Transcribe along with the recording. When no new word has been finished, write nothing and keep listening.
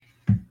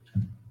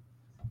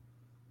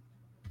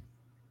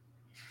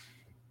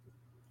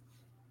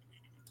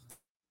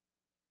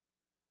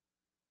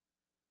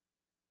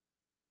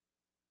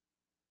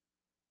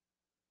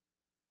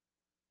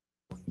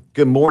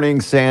Good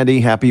morning,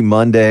 Sandy. Happy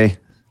Monday.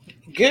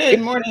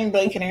 Good morning,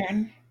 Blake and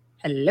Aaron.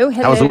 Hello.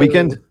 How was the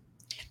weekend?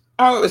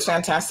 Oh, it was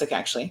fantastic,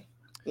 actually.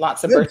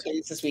 Lots of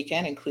birthdays this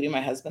weekend, including my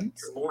husband's.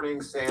 Good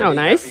morning, Sandy. Oh,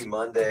 nice. Happy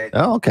Monday.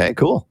 Oh, okay,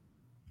 cool.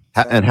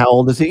 And how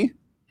old is he?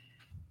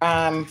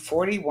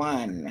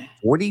 41.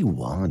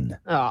 41.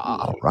 Oh,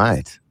 All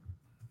right.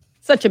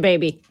 such a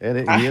baby.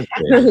 And he is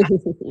a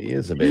baby. He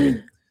is a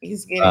baby.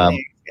 He's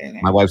getting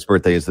there. My wife's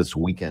birthday is this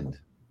weekend.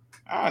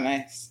 Oh,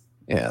 nice.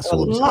 Yeah. A So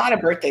lot of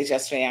birthdays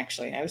yesterday,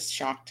 actually. I was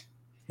shocked.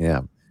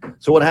 yeah.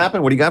 So what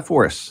happened? What do you got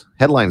for us?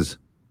 Headlines.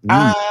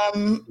 News,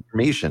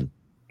 information.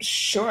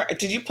 Sure.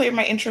 Did you play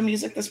my intro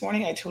music this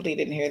morning? I totally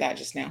didn't hear that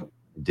just now.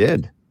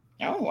 Did.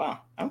 Oh,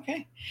 wow.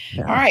 Okay.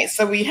 Yeah. All right.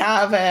 So we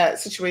have a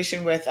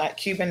situation with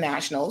Cuban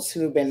nationals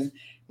who have been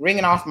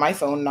ringing off my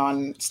phone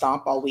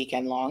nonstop all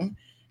weekend long,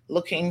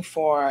 looking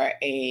for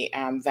a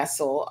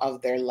vessel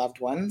of their loved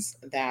ones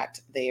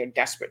that they are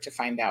desperate to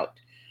find out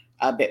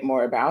a bit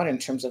more about in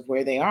terms of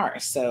where they are.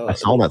 So I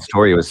saw that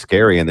story. It was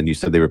scary. And then you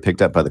said they were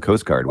picked up by the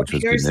Coast Guard, which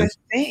was good here's the news.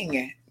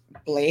 thing,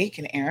 Blake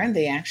and Aaron,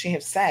 they actually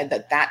have said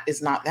that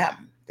is not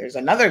them. There's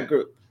another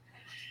group.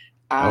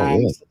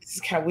 Really? So this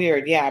is kind of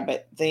weird. Yeah,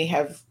 but they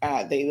have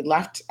they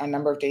left a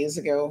number of days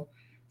ago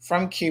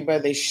from Cuba.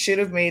 They should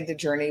have made the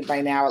journey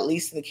by now, at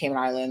least to the Cayman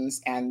Islands,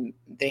 and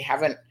they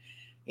haven't,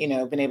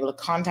 been able to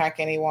contact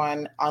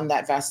anyone on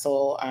that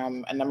vessel.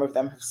 A number of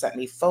them have sent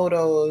me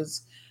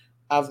photos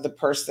of the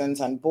persons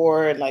on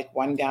board. Like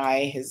one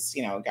guy has,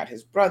 got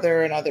his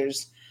brother and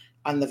others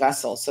on the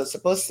vessel. So it's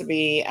supposed to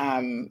be,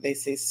 they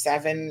say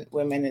 7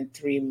 women and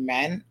 3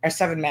 men, or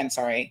 7 men,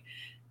 sorry,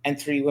 and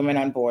 3 women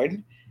on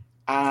board.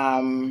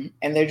 And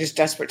they're just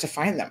desperate to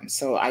find them.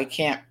 So I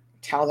can't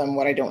tell them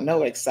what I don't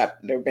know,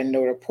 except there have been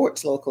no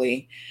reports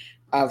locally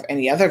of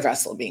any other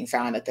vessel being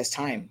found at this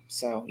time.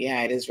 So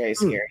yeah, it is very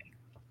scary.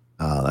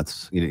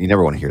 That's you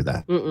never want to hear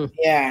that. Mm-mm.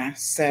 Yeah.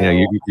 So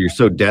you're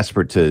so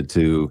desperate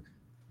to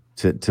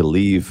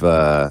leave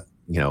where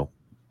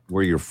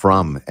you're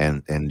from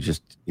and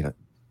just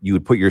you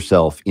would put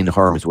yourself in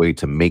harm's way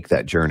to make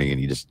that journey,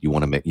 and you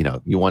want to make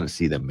you want to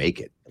see them make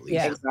it at least.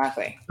 Yeah.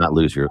 Exactly. Not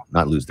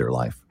lose their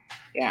life.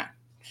 Yeah.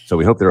 So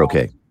we hope they're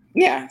okay.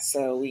 Yeah.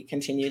 So we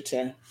continue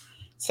to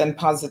send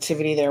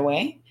positivity their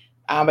way.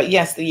 But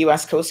yes, the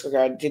U.S. Coast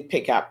Guard did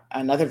pick up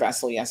another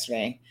vessel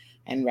yesterday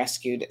and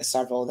rescued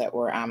several that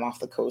were off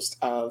the coast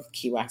of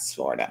Key West,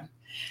 Florida.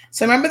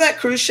 So remember that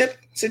cruise ship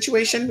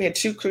situation? We had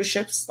 2 cruise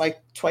ships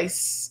like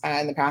twice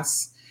in the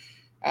past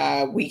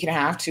week and a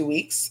half, 2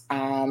 weeks.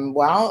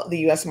 Well, the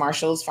U.S.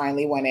 Marshals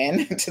finally went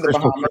in to the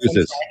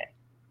Bahamas.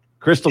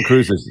 Crystal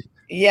Cruises.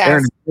 Yes.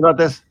 Aaron, you know about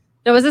this?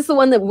 Now, was this the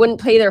one that wouldn't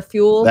pay their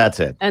fuel? That's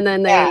it. And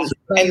then And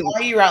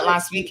while you were out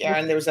last week,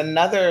 Aaron, there was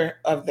another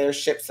of their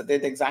ships that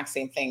did the exact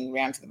same thing,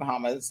 ran to the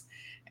Bahamas.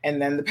 And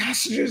then the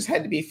passengers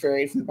had to be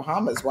ferried from the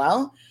Bahamas.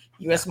 Well,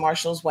 U.S.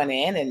 Marshals went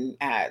in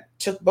and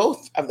took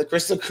both of the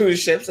Crystal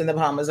cruise ships in the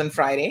Bahamas on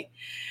Friday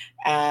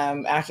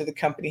after the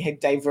company had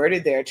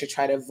diverted there to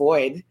try to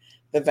avoid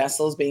the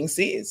vessels being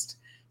seized.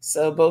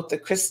 So both the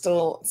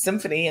Crystal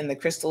Symphony and the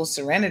Crystal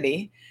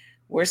Serenity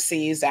were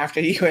seized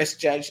after a U.S.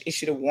 judge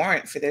issued a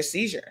warrant for their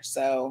seizure.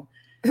 So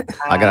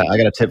I got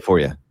a tip for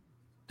you.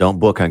 Don't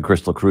book on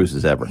Crystal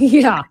Cruises ever.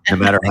 Yeah. No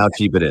matter how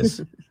cheap it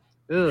is.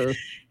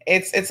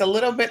 It's a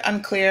little bit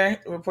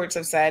unclear. Reports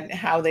have said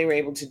how they were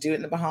able to do it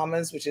in the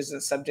Bahamas, which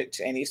isn't subject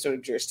to any sort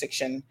of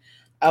jurisdiction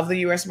of the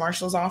U.S.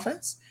 Marshal's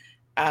Office.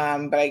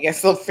 But I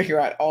guess they'll figure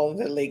out all of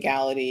the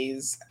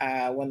legalities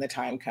when the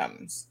time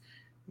comes.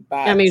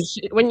 But I mean,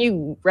 wouldn't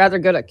you rather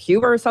go to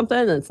Cuba or something?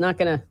 It's not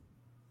going to,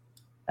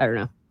 I don't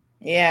know.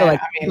 Yeah.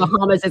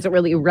 Bahamas isn't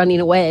really running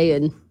away,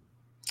 and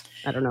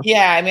I don't know.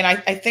 Yeah. I mean, I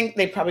think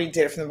they probably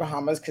did it from the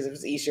Bahamas because it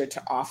was easier to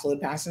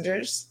offload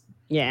passengers.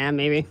 Yeah,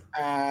 maybe.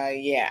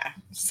 Yeah.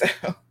 So.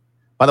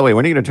 By the way,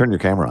 when are you going to turn your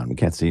camera on? We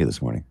can't see you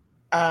this morning.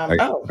 Are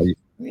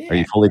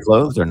you fully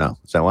clothed or no?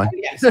 Is that why? Oh,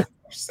 yes, of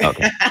course.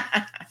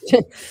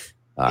 Okay.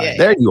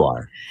 There you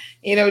are.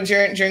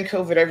 During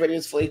COVID, everybody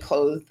was fully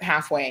clothed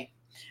halfway.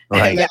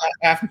 Right.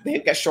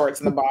 They've got shorts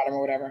in the bottom or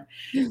whatever.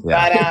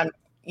 Yeah. But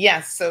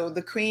yes, so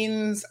the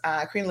Queen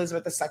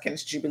Elizabeth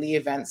II's Jubilee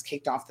events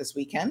kicked off this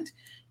weekend.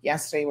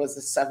 Yesterday was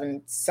the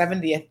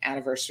 70th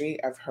anniversary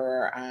of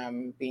her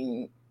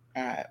being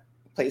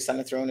placed on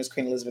the throne as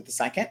Queen Elizabeth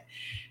II.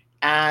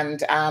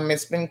 And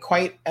it's been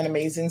quite an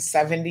amazing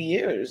 70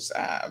 years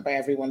by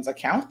everyone's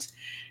account.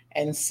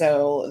 And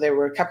so there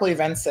were a couple of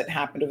events that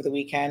happened over the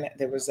weekend.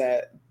 There was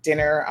a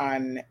dinner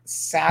on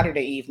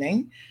Saturday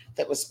evening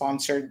that was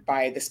sponsored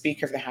by the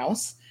Speaker of the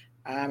House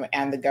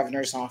and the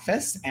Governor's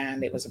Office.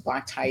 And it was a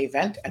black tie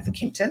event at the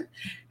Kimpton.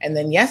 And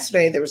then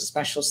yesterday, there was a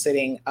special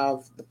sitting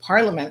of the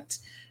Parliament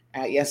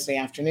yesterday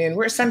afternoon,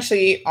 where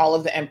essentially all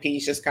of the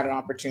MPs just got an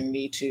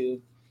opportunity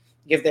to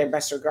give their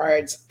best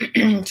regards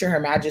to Her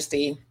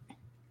Majesty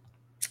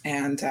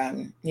and,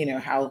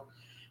 how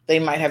they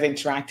might have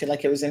interacted.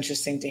 Like, it was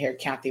interesting to hear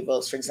Kathy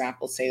Wilkes, for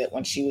example, say that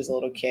when she was a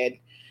little kid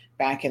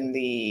back in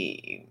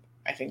the,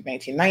 I think,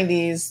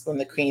 1990s, when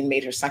the Queen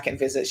made her second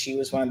visit, she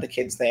was one of the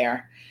kids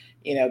there.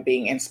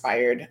 being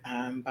inspired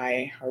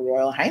by Her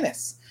Royal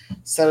Highness.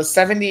 So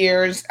 70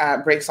 years,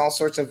 breaks all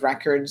sorts of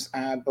records,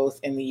 both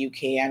in the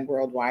UK and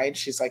worldwide.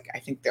 She's like, I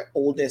think the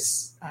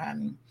oldest,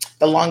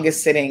 the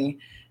longest sitting,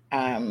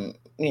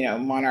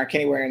 monarch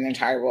anywhere in the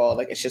entire world.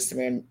 Like, it's just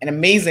been an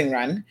amazing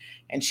run.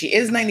 And she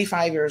is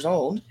 95 years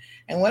old.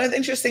 And one of the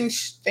interesting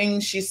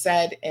things she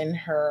said in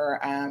her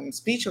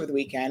speech over the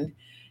weekend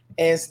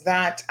is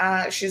that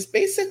she's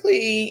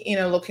basically,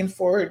 looking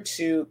forward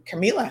to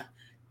Camilla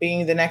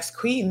being the next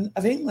Queen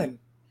of England.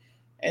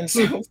 And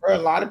so for a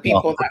lot of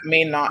people that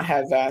may not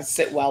have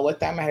sit well with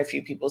them, I had a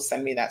few people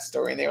send me that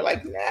story and they were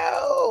like,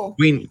 no.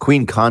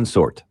 Queen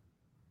consort.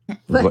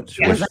 What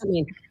does that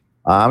mean?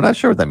 I'm not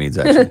sure what that means,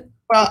 actually.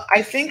 Well,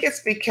 I think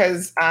it's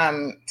because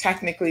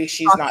technically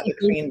she's not the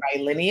queen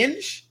by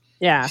lineage.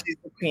 Yeah. She's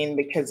the queen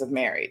because of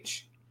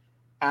marriage.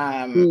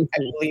 I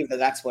believe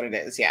that's what it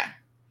is. Yeah.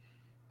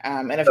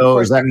 And of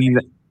course, does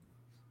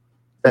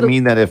that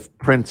mean that if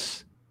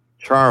Prince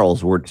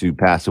Charles were to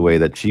pass away,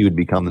 that she would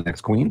become the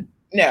next queen?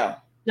 No,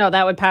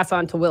 that would pass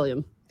on to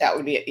William. that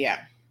would be it. Yeah.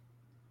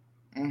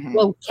 Mhm.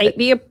 Will Kate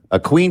be a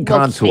queen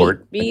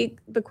consort? Be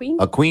the queen?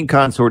 A queen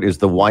consort is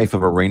the wife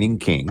of a reigning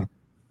king.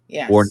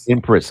 Yes. Or an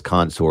empress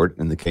consort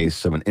in the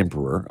case of an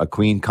emperor. A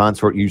queen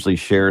consort usually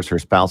shares her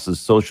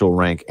spouse's social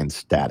rank and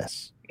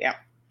status. Yeah.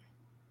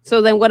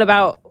 So then what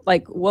about,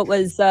 what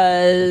was,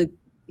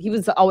 he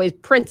was always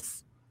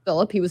Prince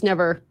Philip. He was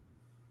never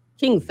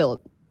King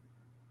Philip.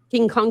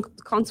 King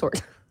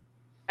consort.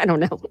 I don't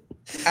know.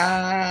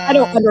 I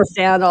don't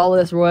understand all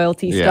this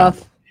royalty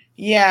stuff.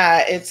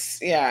 Yeah,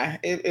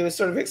 it was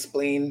sort of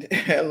explained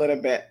a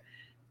little bit.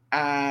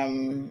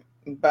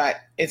 But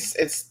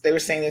they were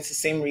saying it's the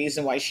same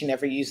reason why she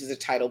never uses the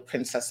title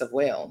Princess of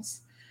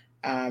Wales,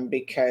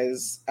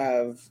 because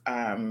of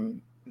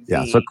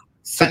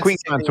so Queen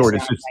Consort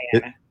is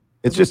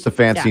it's just a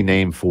fancy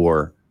name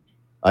for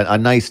a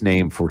nice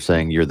name for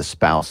saying you're the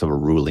spouse of a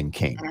ruling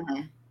king.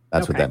 Mm-hmm.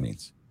 That's what that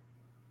means.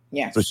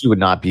 Yes. So she would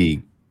not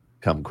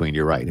become queen.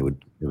 You're right. It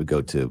would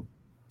go to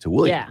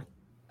William. Yeah,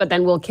 but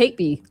then will Kate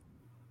be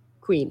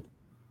queen?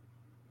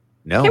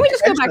 No. Can we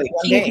just go back to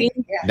king?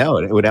 Yeah. No,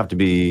 it would have to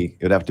be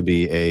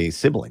a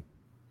sibling.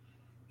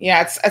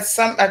 Yeah,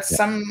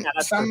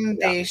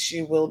 someday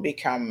she will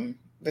become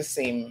the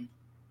same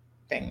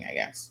thing, I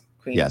guess.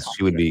 Queen. Yes,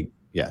 she would be.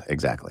 Yeah,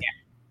 exactly. Yeah.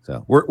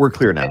 So we're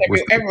clear now.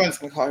 Everyone's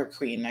gonna call her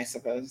queen, I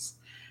suppose.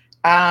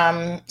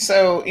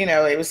 So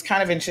it was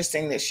kind of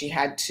interesting that she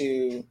had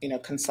to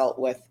consult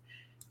with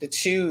the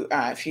two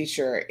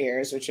future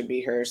heirs, which would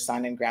be her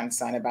son and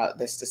grandson, about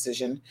this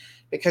decision,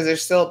 because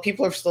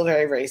people are still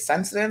very, very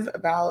sensitive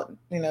about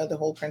the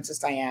whole Princess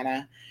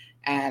Diana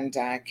and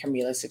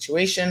Camilla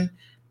situation.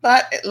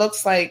 But it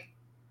looks like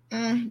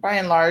by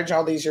and large,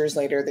 all these years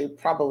later, they've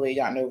probably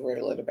gotten over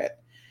it a little bit.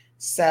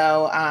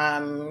 So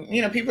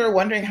people are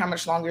wondering how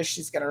much longer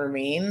she's going to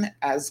remain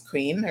as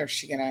queen, or is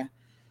she going to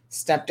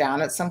step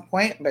down at some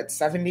point? But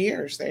 70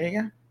 years, there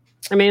you go.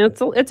 I mean,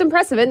 it's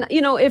impressive, and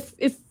if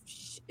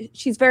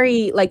she's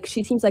very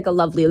she seems like a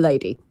lovely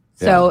lady.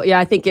 So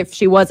I think if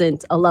she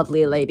wasn't a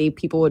lovely lady,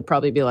 people would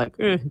probably be like,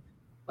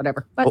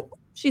 whatever. But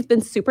she's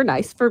been super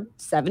nice for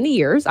 70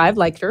 years. I've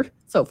liked her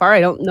so far. I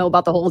don't know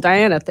about the whole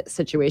Diana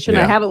situation.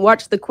 I haven't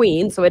watched The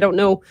Queen, so I don't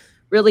know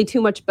really too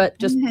much. But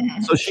just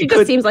she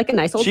just seems like a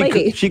nice old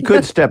lady. She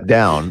could step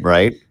down,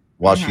 right,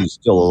 while she's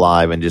still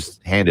alive, and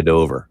just hand it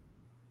over.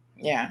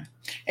 Yeah.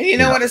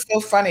 And what is so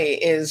funny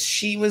is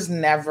she was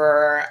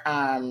never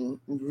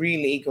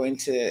really going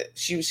to.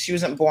 She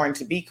wasn't born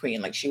to be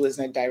queen. Like, she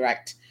wasn't a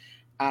direct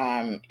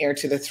heir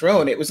to the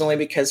throne. It was only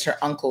because her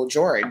uncle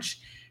George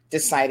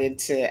decided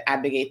to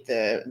abdicate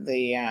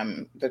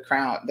the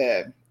crown,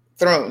 the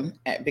throne,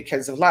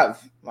 because of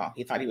love. Well,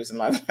 he thought he was in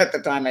love at the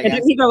time, I guess.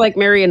 Didn't he go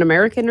marry an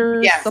American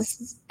or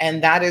something?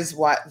 And that is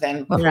what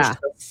then pushed her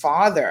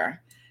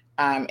father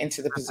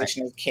into the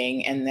position of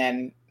king, and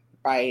then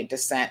by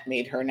descent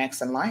made her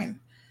next in line.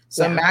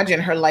 So imagine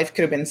her life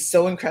could have been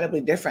so incredibly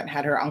different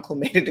had her uncle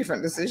made a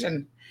different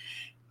decision.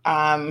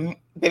 But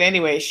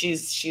anyway,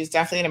 she's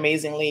definitely an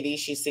amazing lady.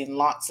 She's seen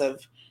lots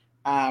of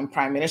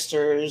prime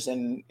ministers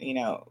and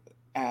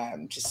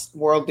just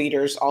world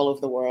leaders all over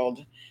the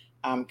world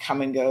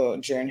come and go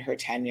during her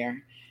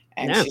tenure,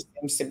 and she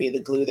seems to be the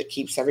glue that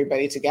keeps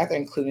everybody together,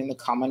 including the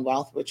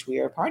Commonwealth, which we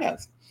are a part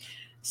of.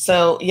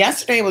 So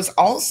yesterday was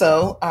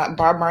also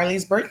Bob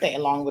Marley's birthday,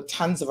 along with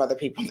tons of other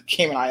people in the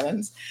Cayman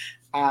Islands.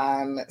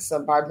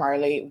 So Bob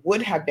Marley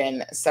would have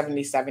been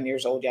 77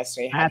 years old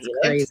yesterday. That's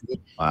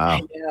crazy. Wow.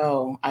 I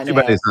know. Too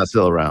bad he's not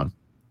still around.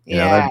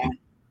 Yeah.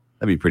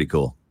 That'd be pretty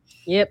cool.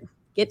 Yep.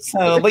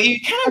 But you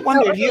kind of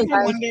wonder, do you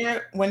ever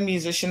wonder when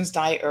musicians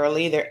die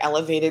early, they're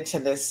elevated to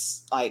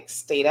this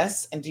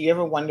status? And do you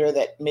ever wonder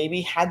that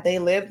maybe had they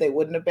lived, they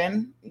wouldn't have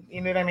been?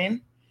 You know what I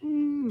mean?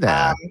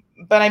 Nah.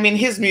 But I mean,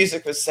 his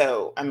music was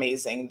so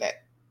amazing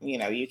that,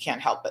 you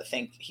can't help but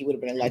think he would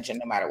have been a legend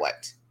no matter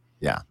what.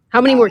 Yeah. How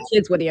many more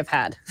kids would he have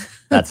had?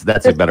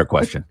 That's a better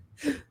question.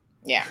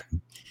 Yeah.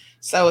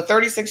 So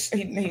 36,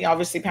 he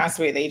obviously passed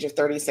away at the age of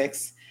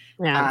 36.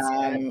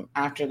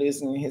 after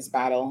losing his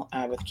battle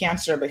with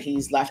cancer, but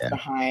he's left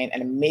behind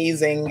an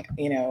amazing,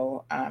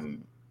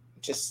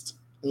 just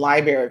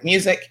library of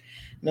music,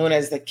 known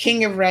as the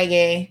King of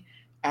Reggae.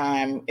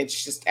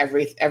 It's just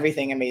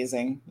everything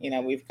amazing.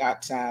 We've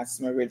got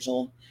some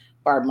original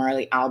Bob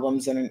Marley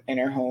albums in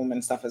her home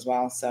and stuff as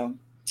well. So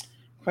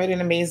quite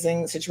an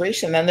amazing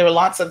situation. Then there were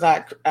lots of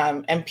that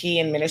MP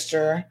and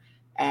minister,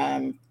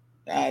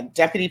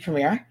 Deputy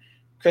Premier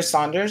Chris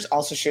Saunders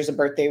also shares a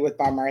birthday with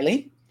Bob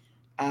Marley.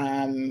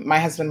 My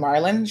husband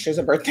Marlon shares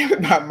a birthday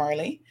with Bob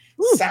Marley.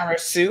 Ooh. Sarah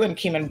Sue and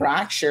Keeman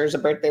Brack shares a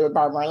birthday with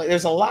Bob Marley.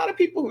 There's a lot of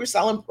people who were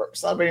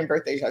celebrating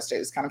birthdays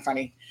yesterday. It's kind of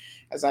funny.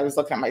 As I was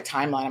looking at my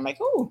timeline, I'm like,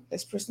 oh,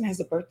 this person has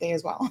a birthday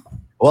as well.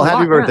 Well,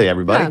 happy birthday,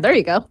 everybody. Yeah, there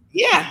you go.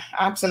 Yeah,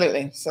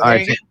 absolutely. So all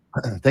right.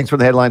 Thanks for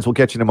the headlines. We'll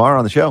catch you tomorrow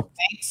on the show.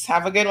 Thanks.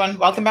 Have a good one.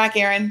 Welcome back,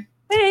 Aaron.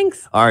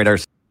 Thanks. All right. All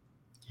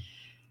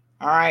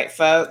right,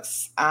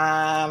 folks.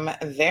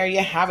 There you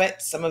have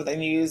it. Some of the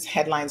news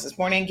headlines this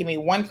morning. Give me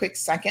one quick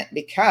second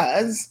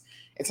because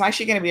it's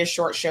actually going to be a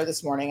short show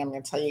this morning. I'm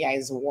going to tell you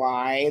guys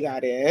why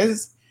that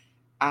is.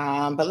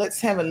 But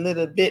let's have a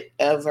little bit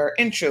of our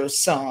intro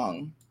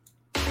song.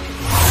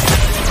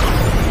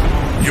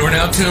 You're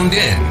now tuned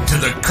in to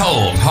the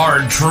Cold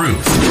Hard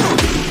Truth,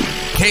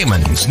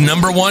 Cayman's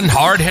 #1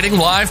 hard-hitting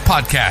live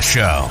podcast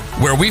show,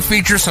 where we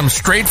feature some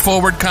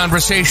straightforward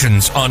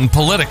conversations on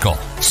political,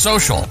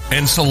 social,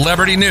 and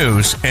celebrity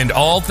news and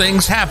all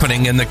things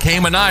happening in the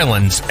Cayman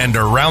Islands and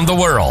around the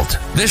world.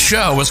 This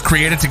show was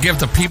created to give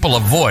the people a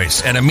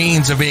voice and a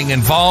means of being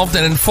involved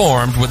and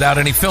informed without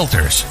any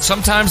filters.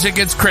 Sometimes it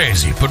gets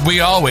crazy, but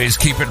we always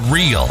keep it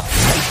real.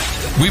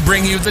 We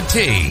bring you the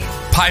tea,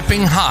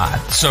 piping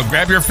hot, so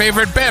grab your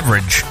favorite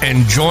beverage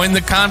and join the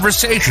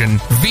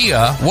conversation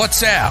via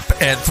WhatsApp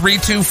at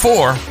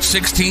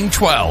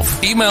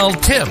 324-1612. Email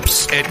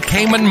tips at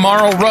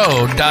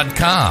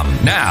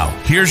CaymanMarlRoad.com. Now,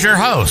 here's your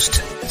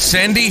host,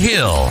 Sandy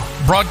Hill,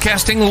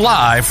 broadcasting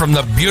live from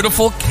the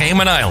beautiful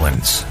Cayman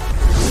Islands.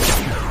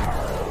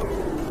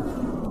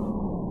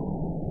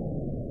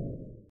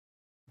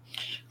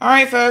 All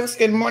right, folks.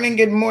 Good morning.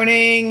 Good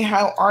morning.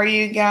 How are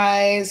you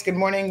guys? Good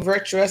morning,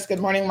 Virtuous.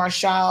 Good morning,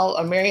 Marshall.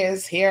 Amelia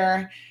is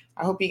here.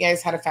 I hope you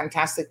guys had a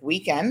fantastic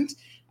weekend.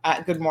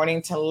 Good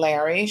morning to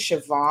Larry,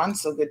 Siobhan.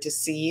 So good to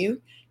see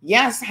you.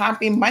 Yes,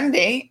 happy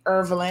Monday,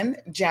 Evelyn,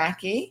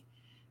 Jackie.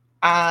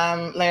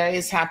 Larry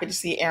is happy to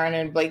see Aaron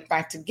and Blake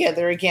back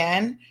together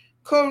again.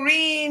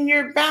 Corrine,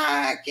 you're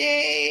back.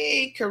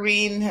 Yay.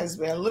 Corrine has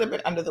been a little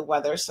bit under the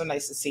weather. So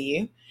nice to see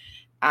you.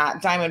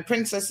 Diamond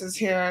Princess is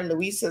here.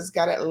 Louisa's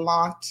got it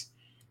locked.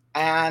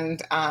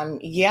 And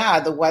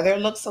the weather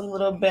looks a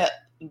little bit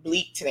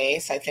bleak today.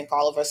 So I think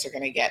all of us are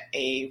going to get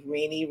a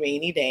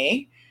rainy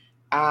day,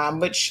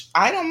 which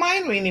I don't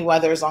mind rainy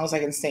weather as long as I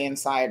can stay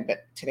inside.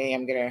 But today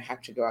I'm going to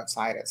have to go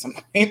outside at some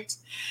point.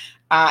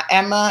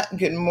 Emma,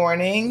 good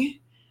morning.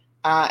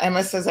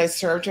 Emma says, I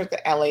served her at the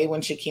LA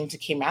when she came to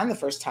Cayman the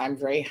first time.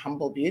 Very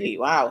humble beauty.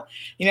 Wow.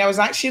 I was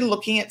actually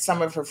looking at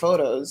some of her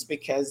photos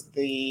because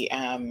the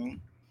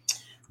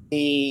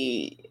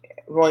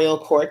royal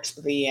court,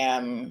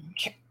 the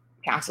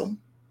castle,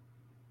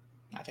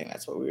 I think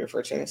that's what we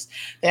refer to as.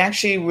 They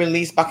actually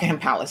released Buckingham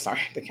Palace,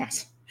 Buckingham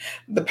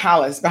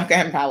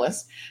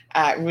Palace,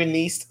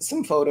 released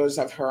some photos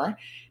of her.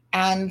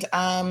 And,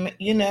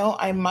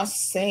 I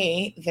must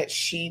say that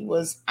she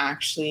was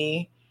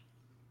actually,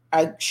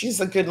 she's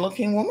a good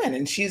looking woman,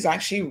 and she's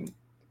actually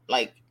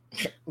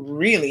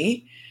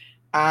really,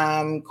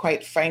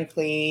 quite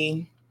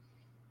frankly,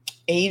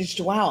 aged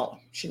well.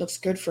 She looks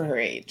good for her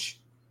age.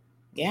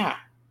 Yeah.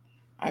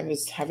 I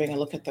was having a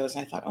look at those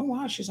and I thought, oh,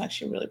 wow, she's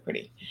actually really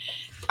pretty.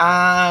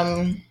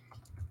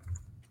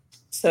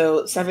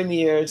 So 7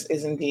 years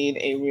is indeed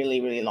a really,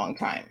 really long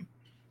time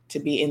to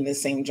be in the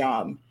same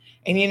job.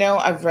 And,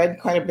 I've read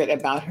quite a bit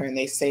about her, and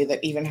they say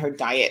that even her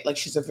diet,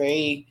 she's a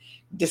very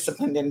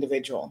disciplined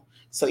individual.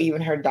 So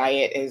even her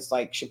diet is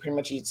she pretty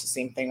much eats the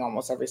same thing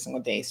almost every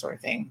single day sort of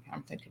thing.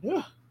 I'm thinking,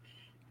 a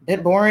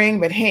bit boring,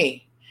 but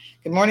hey.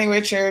 Good morning,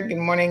 Richard. Good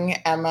morning,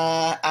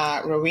 Emma.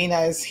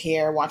 Rowena is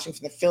here watching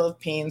from the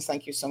Philippines.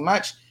 Thank you so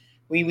much.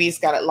 Wee's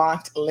got it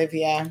locked.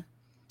 Olivia.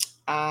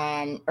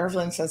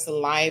 Evelyn says the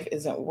live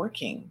isn't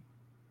working.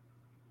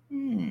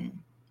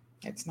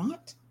 It's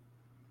not?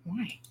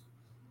 Why?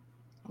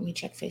 Let me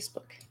check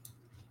Facebook.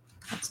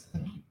 What's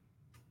going on?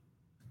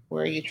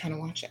 Where are you trying to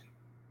watch it?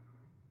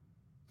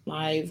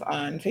 Live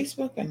on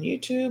Facebook, on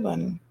YouTube,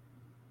 on...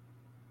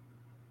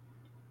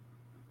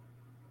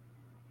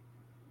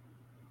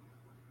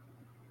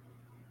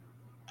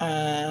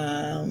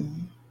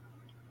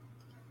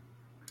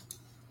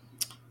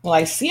 Well,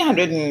 I see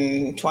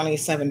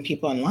 127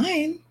 people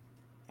online,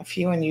 a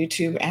few on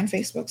YouTube and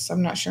Facebook, so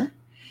I'm not sure.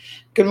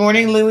 Good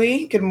morning,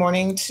 Louie. Good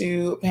morning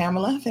to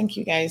Pamela. Thank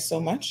you guys so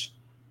much.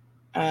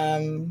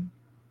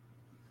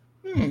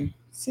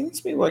 Seems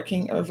to be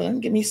working.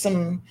 Evelyn, give me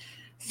some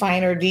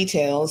finer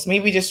details.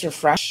 Maybe just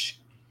refresh.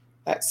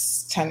 That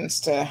tends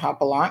to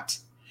help a lot.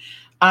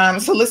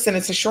 So listen,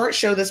 it's a short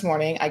show this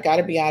morning. I got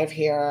to be out of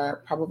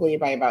here probably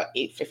by about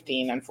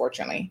 8:15,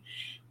 unfortunately.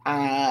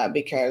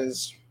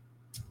 because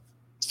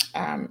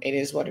it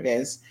is what it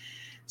is.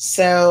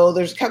 So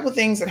there's a couple of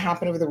things that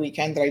happened over the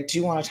weekend that I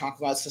do want to talk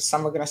about. So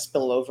some are going to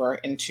spill over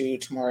into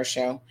tomorrow's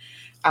show.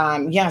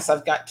 Yes,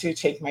 I've got to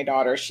take my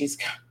daughter. She's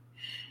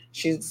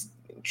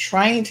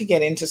trying to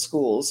get into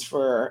schools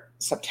for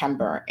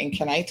September. And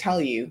can I tell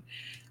you,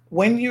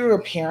 when you're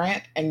a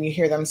parent and you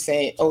hear them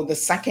say, oh, the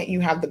second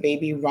you have the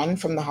baby, run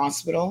from the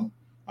hospital,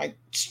 like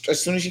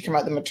as soon as you come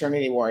out the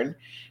maternity ward,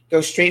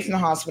 go straight from the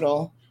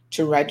hospital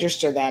to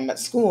register them at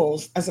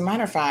schools. As a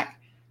matter of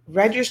fact,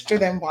 register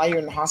them while you're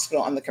in the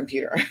hospital on the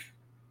computer.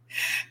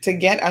 To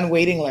get on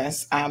waiting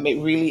lists,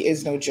 it really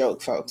is no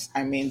joke, folks.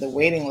 I mean, the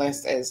waiting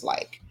list is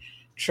like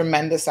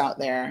tremendous out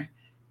there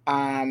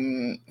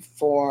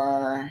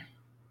for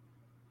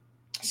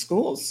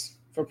schools,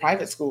 for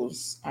private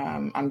schools.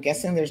 I'm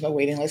guessing there's no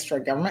waiting list for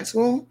a government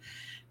school,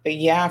 but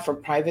yeah, for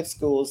private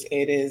schools,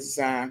 it is,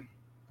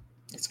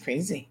 it's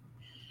crazy.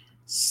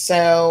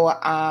 So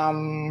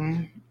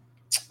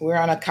we're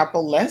on a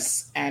couple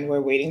lists and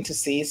we're waiting to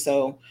see.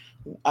 So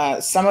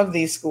some of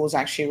these schools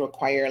actually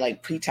require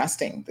like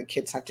pre-testing. The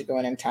kids have to go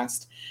in and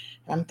test.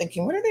 And I'm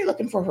thinking, what are they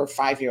looking for a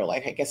 5-year-old?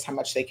 Like, I guess how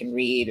much they can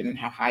read and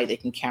how high they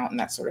can count and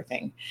that sort of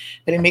thing.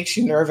 But it makes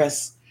you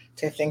nervous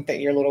to think that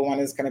your little one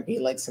is going to be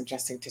like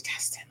suggesting to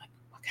testing. Like,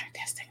 what kind of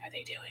testing are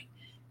they doing?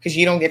 Because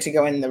you don't get to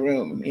go in the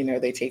room. You know,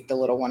 they take the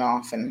little one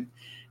off and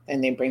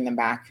then they bring them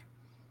back.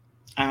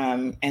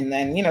 And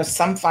then, you know,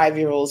 some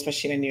 5-year-olds,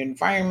 especially in a new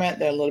environment,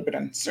 they're a little bit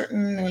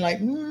uncertain. They're like, I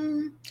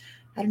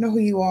don't know who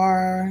you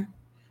are.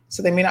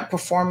 So they may not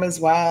perform as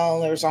well.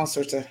 There's all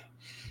sorts of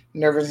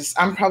nervousness.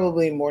 I'm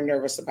probably more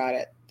nervous about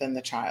it than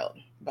the child,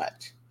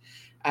 but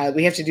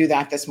we have to do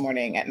that this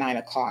morning at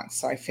 9:00.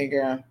 So I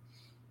figure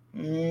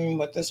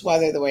with this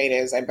weather the way it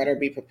is, I better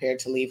be prepared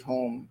to leave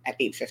home at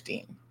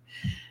 8:15.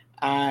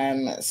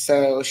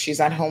 So she's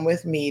at home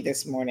with me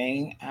this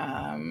morning,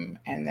 and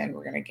then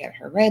we're going to get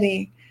her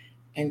ready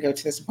and go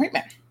to this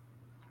appointment.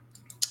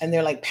 And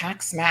they're like,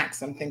 Pax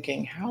Max. I'm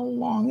thinking, how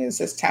long is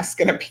this test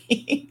going to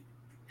be?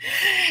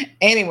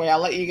 Anyway, I'll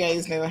let you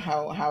guys know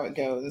how it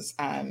goes.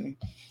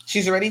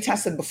 She's already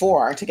tested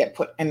before to get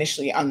put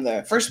initially on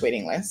the first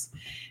waiting list.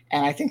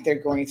 And I think they're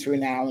going through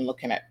now and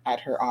looking at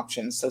her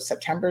options. So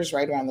September is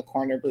right around the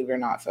corner, believe it or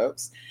not,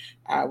 folks.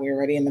 We're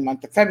already in the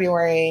month of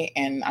February,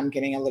 and I'm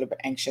getting a little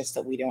bit anxious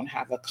that we don't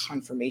have a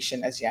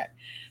confirmation as yet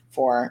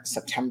for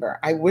September.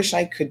 I wish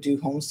I could do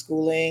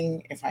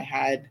homeschooling if I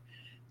had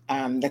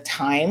the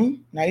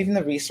time, not even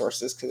the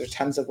resources, because there's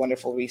tons of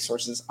wonderful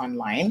resources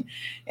online.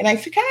 And I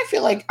kind of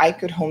feel like I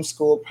could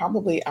homeschool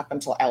probably up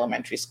until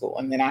elementary school.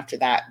 And then after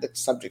that, the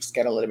subjects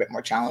get a little bit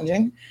more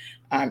challenging,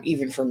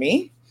 even for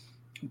me.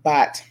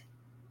 But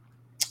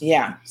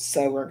yeah,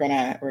 so we're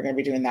gonna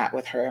be doing that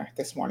with her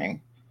this morning.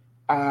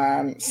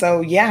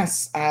 So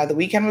yes, the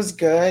weekend was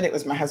good. It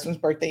was my husband's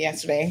birthday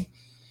yesterday.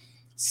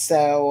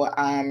 So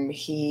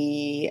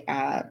he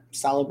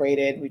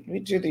celebrated. We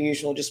do the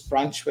usual, just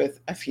brunch with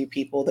a few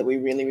people that we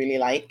really, really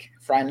like.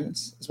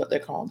 Friends is what they're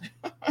called.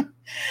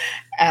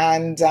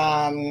 And,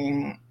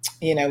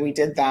 you know, we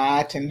did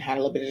that and had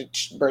a little bit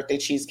of birthday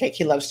cheesecake.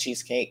 He loves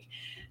cheesecake.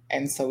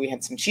 And so we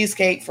had some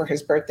cheesecake for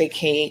his birthday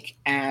cake.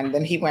 And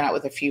then he went out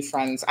with a few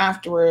friends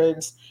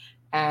afterwards.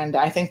 And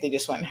I think they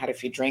just went and had a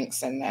few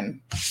drinks. And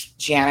then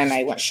Gianna and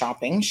I went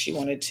shopping. She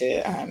wanted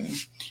to,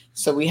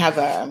 so we have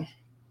a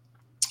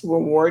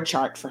reward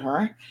chart for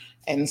her.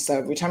 And so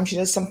every time she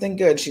does something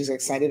good, she's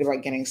excited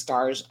about getting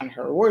stars on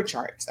her reward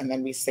charts. And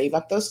then we save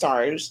up those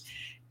stars.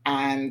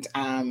 And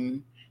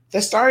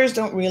the stars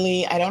don't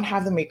really, I don't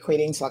have them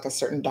equating to like a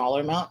certain dollar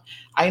amount.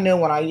 I know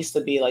when I used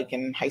to be like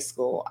in high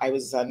school, I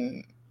was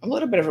on a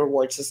little bit of a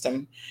reward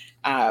system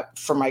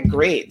for my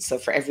grades. So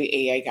for every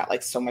A, I got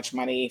like so much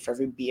money. For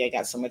every B, I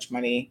got so much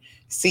money.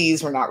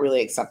 C's were not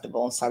really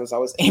acceptable. So I was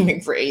always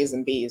aiming for A's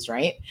and B's,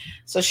 right?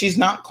 So she's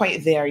not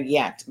quite there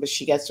yet, but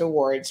she gets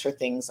rewards for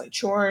things like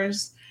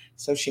chores.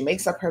 So she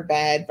makes up her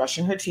bed,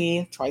 brushing her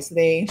teeth twice a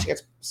day. She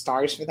gets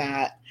stars for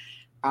that.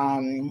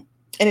 And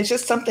it's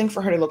just something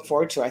for her to look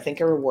forward to. I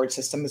think a reward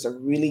system is a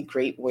really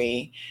great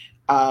way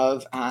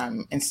of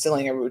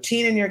instilling a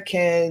routine in your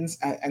kids,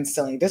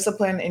 instilling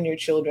discipline in your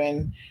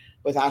children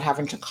without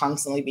having to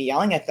constantly be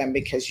yelling at them,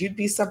 because you'd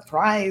be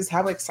surprised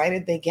how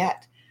excited they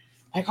get.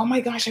 Like, oh my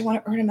gosh, I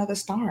want to earn another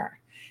star.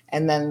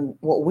 And then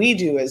what we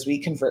do is we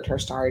convert her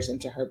stars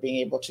into her being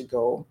able to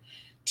go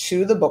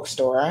to the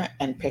bookstore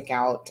and pick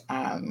out,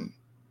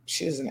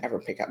 she doesn't ever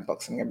pick out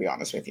books, I'm going to be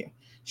honest with you.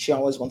 She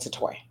always wants a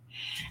toy.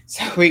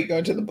 So we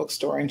go to the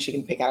bookstore and she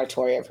can pick out a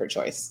toy of her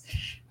choice.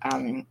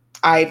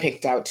 I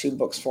picked out 2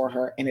 books for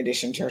her in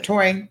addition to her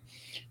toy.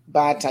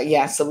 But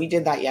yeah, so we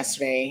did that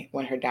yesterday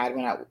when her dad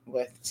went out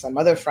with some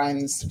other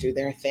friends to do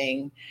their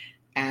thing.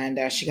 And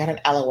she got an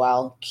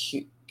LOL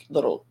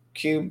little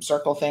cube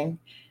circle thing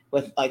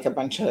with like a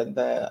bunch of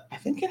I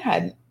think it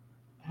had,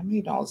 how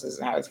many dolls does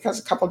it have? It's got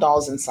a couple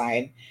dolls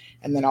inside,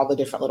 and then all the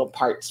different little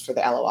parts for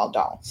the LOL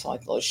doll. So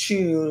like little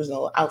shoes, a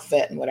little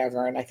outfit and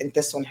whatever. And I think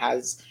this one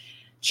has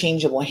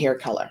changeable hair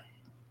color.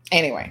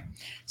 Anyway,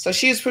 so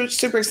she's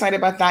super excited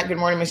about that. Good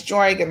morning, Miss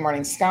Joy. Good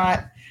morning,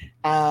 Scott.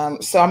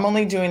 So I'm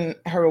only doing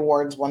her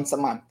rewards once a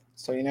month.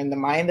 So, in the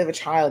mind of a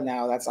child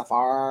now, that's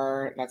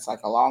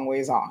like a long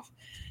ways off.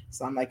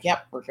 So I'm like,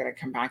 yep, we're going to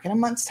come back in a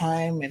month's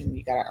time and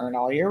you got to earn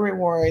all your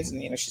rewards.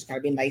 And, she's got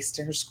to be nice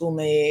to her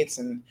schoolmates.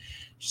 And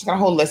she's got a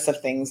whole list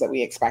of things that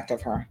we expect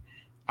of her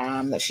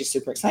that she's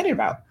super excited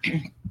about.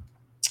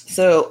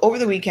 So over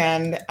the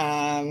weekend,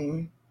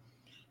 the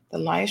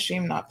live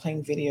stream not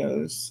playing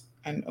videos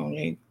and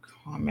only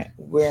comment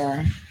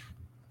where.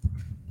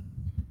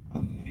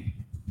 Okay.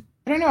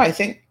 I don't know. I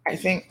think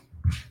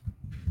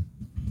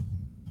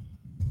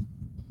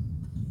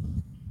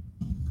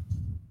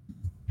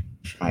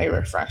try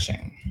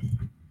refreshing.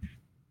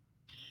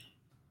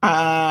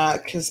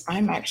 Because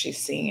I'm actually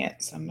seeing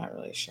it, so I'm not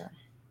really sure.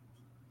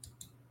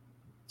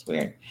 It's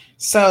weird.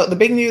 So the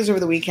big news over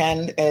the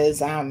weekend is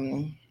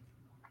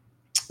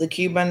the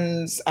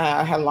Cubans,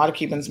 I had a lot of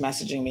Cubans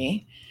messaging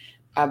me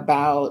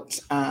about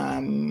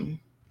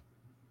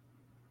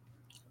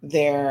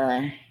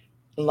their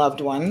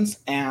loved ones.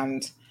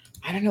 And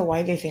I don't know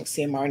why they think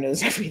CMR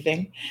knows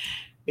everything,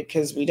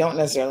 because we don't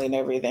necessarily know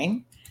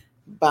everything.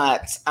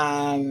 But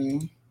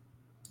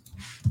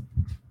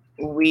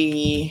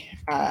we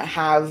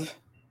have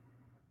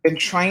been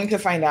trying to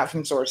find out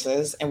from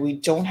sources, and we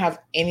don't have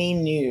any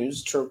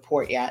news to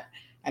report yet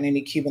on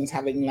any Cubans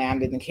having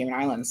landed in the Cayman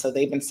Islands. So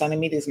they've been sending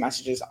me these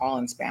messages all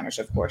in Spanish,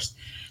 of course.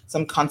 So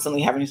I'm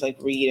constantly having to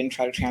read and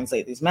try to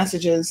translate these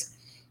messages.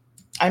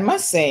 I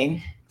must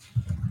say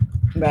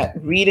that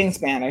reading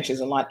Spanish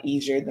is a lot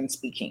easier than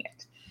speaking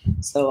it.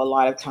 So a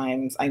lot of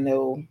times I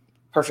know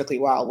perfectly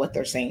well what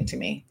they're saying to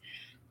me.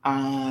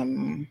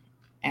 And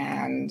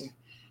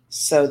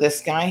so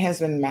this guy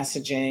has been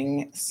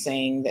messaging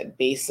saying that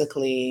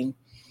basically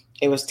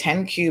it was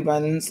 10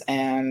 Cubans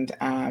and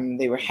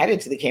they were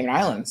headed to the Cayman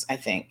Islands, I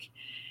think.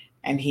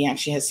 And he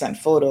actually has sent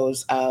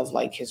photos of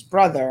his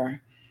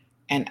brother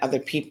and other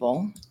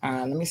people.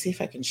 Let me see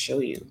if I can show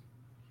you.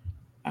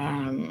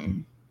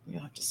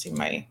 You'll have to see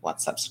my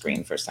WhatsApp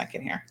screen for a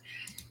second here.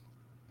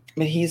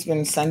 But he's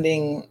been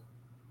sending,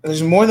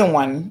 there's more than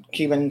one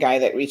Cuban guy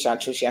that reached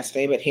out to us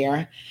yesterday, but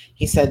here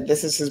he said,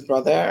 this is his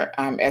brother.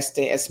 Este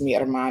es mi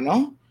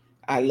hermano,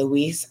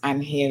 Luis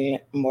Angel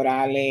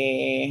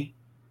Morales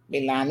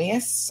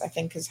Milanes, I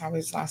think is how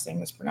his last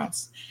name is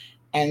pronounced.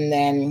 And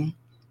then,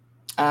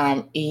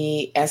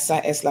 y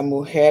esa es la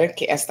mujer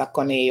que está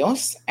con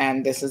ellos.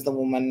 And this is the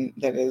woman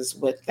that is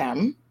with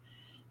them.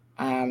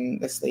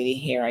 This lady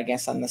here, I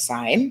guess, on the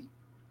side.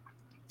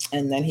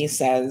 And then he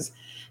says,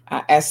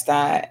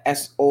 esta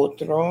es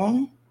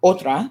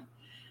otra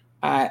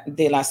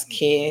de las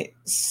que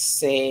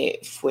se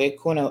fue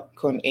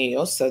con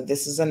ellos. So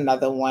this is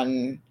another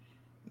one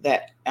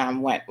that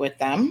went with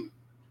them.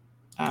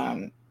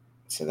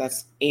 So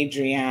that's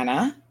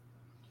Adriana.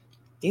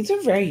 These are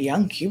very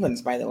young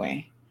Cubans, by the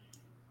way.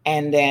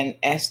 And then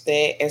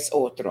este es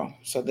otro.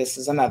 So this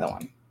is another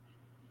one.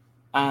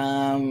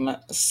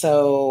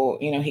 So,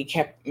 he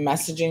kept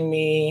messaging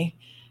me.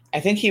 I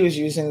think he was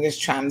using this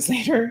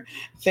translator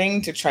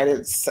thing to try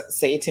to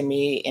say to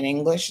me in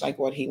English,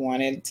 what he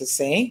wanted to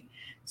say.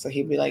 So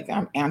he'd be like,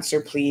 answer,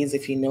 please,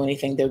 if you know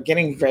anything. They're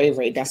getting very,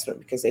 very desperate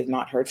because they've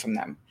not heard from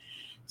them.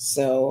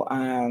 So,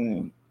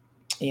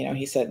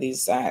 he said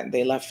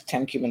they left,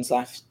 10 Cubans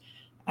left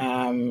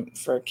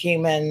for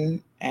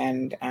Cayman,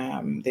 and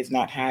they've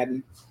not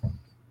had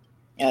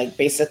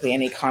basically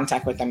any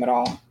contact with them at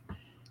all.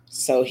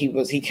 So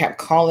he kept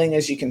calling,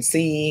 as you can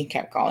see,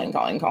 kept calling.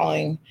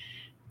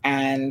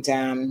 And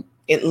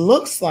it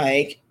looks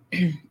like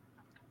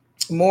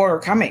more are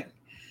coming.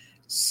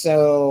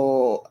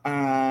 So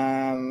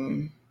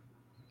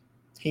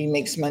he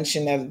makes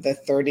mention of the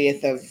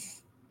 30th of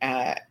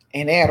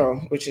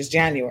enero, which is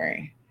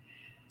January.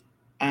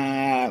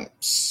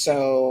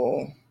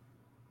 So,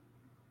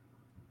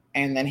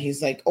 and then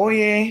he's like,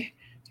 oye,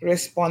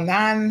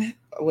 respondan,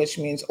 which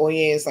means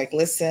oye is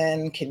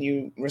listen, can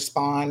you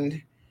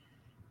respond?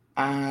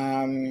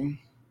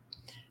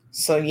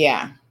 So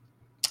yeah.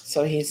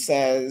 So he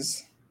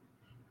says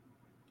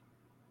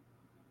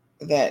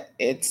that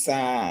it's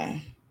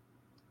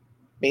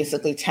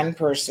basically 10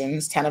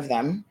 persons, 10 of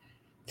them,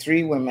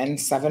 3 women,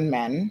 7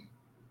 men.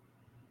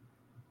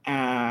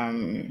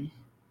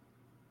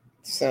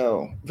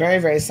 So very,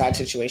 very sad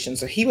situation.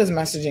 So he was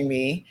messaging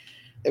me.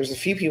 There was a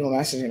few people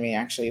messaging me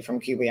actually from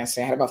Cuba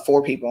yesterday. I had about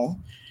 4 people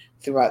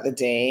throughout the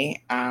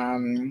day.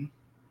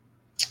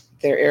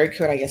 Their area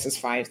code, I guess, is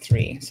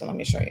 53. So let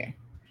me show you.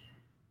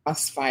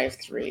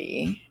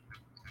 +53.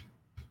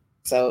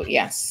 So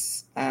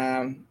yes.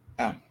 Oh,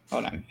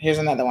 hold on. Here's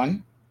another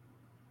one.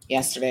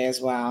 Yesterday as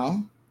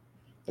well.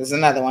 There's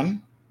another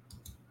one.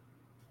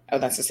 Oh,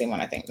 that's the same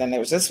one, I think. Then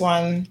there was this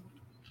one.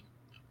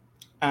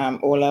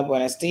 Hola,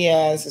 buenos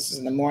dias. This is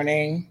in the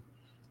morning.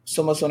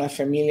 Somos una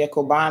familia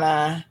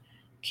cubana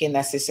que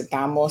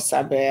necesitamos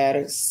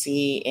saber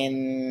si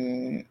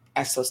en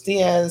estos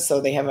días.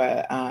 So they have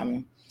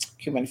a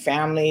Cuban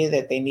family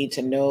that they need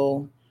to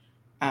know,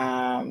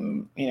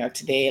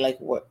 today,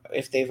 what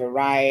if they've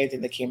arrived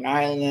in the Cayman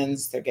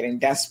Islands. They're getting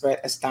desperate.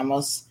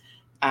 Estamos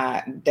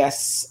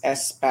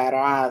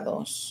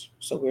desesperados.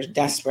 So we're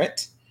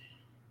desperate.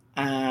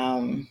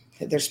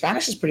 Their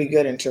Spanish is pretty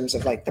good in terms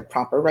of like the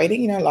proper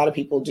writing. A lot of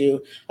people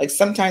do, like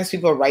sometimes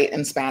people write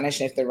in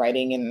Spanish, and if they're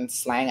writing in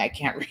slang, I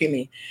can't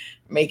really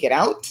make it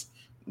out.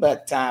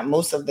 But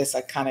most of this,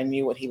 I kind of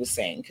knew what he was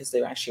saying because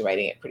they were actually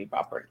writing it pretty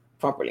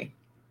properly.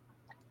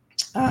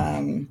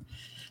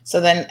 So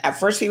then at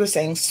first he was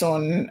saying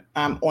son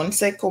 11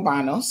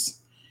 cubanos,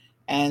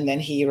 and then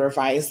he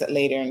revised it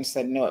later and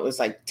said, no, it was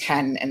like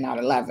 10 and not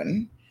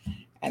 11.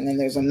 And then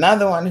there's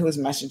another one who was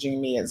messaging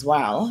me as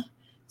well,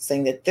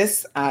 saying that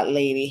this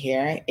lady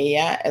here,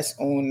 ella es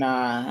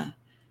una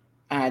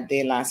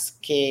de las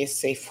que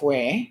se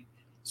fue.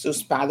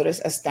 Sus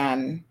padres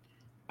están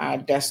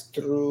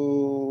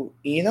destruidos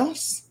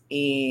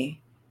y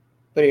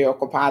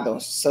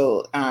preocupados.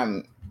 So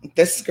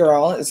this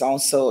girl is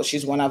also,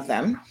 she's one of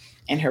them,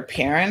 and her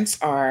parents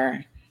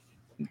are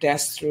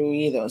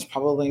destruidos,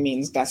 probably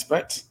means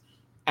desperate,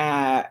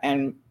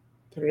 and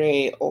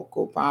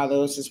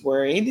preocupados is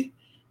worried.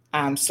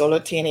 Solo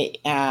tiene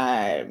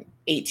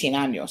 18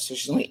 años, so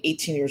she's only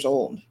 18 years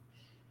old,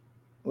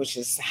 which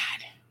is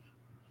sad.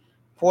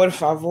 Por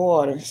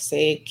favor,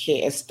 sé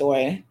que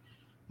estoy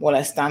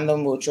molestando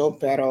mucho,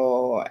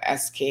 pero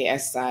es que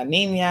esta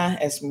niña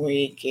es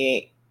muy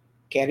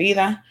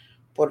querida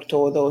por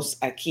todos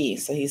aquí.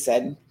 So he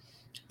said,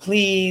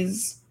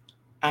 please,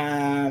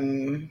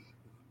 I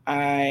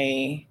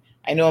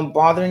know I'm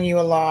bothering you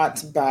a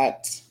lot,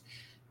 but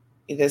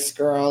this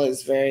girl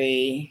is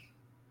very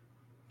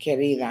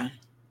querida.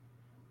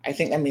 I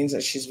think that means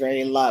that she's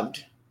very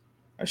loved,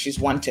 or she's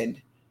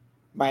wanted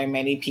by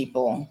many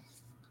people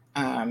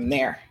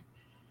there.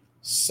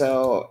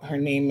 So her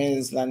name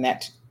is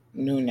Lynette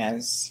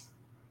Nunez.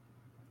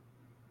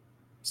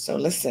 So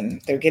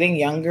listen, they're getting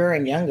younger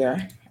and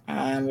younger,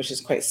 which is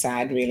quite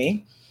sad,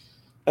 really.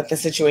 But the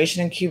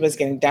situation in Cuba is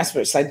getting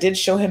desperate. So I did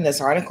show him this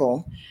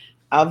article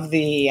of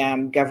the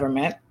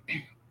government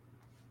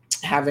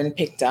having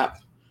picked up,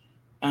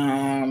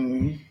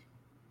 some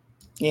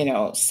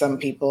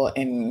people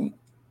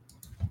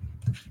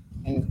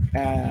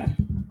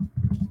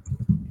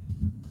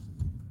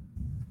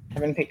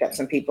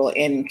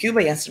in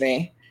Cuba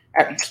yesterday,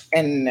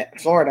 in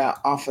Florida,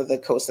 off of the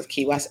coast of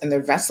Key West, and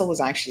their vessel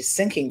was actually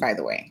sinking, by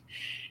the way.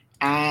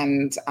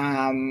 And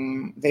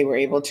they were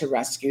able to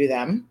rescue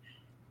them.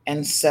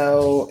 And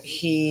so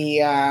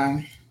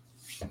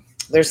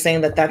they're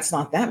saying that that's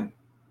not them.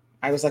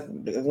 I was like,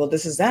 well,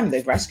 this is them.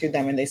 They've rescued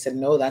them. And they said,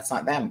 no, that's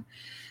not them.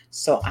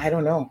 So I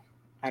don't know.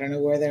 I don't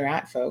know where they're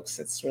at, folks.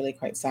 It's really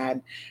quite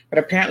sad. But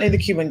apparently the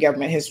Cuban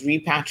government has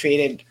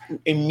repatriated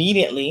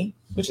immediately,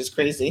 which is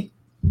crazy.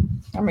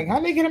 I mean, how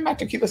did they get them back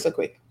to Cuba so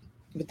quick?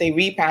 But they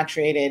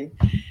repatriated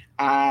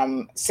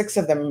 6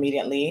 of them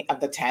immediately of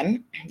the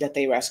 10 that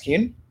they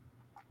rescued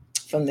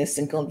from this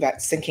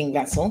sinking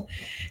vessel.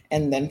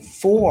 And then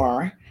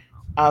 4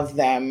 of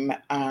them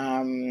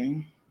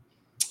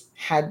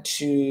had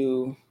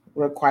to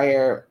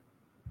require,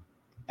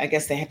 I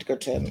guess they had to go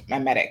to a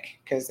medic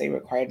because they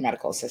required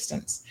medical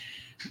assistance.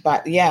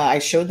 But yeah, I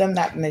showed them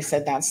that and they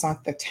said that's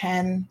not the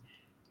 10.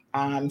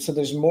 So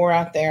there's more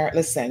out there.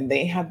 Listen,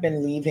 they have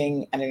been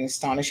leaving at an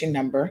astonishing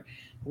number.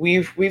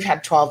 We've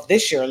had 12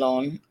 this year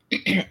alone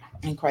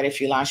and quite a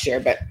few last year,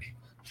 but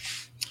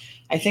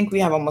I think we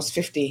have almost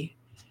 50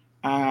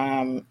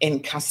 in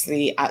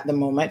custody at the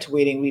moment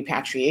waiting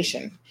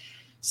repatriation.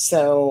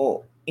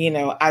 So,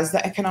 as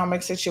the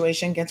economic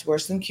situation gets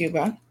worse in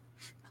Cuba,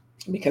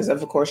 because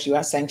of course,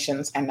 U.S.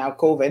 sanctions and now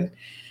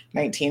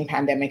COVID-19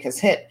 pandemic has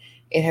hit,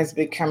 it has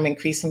become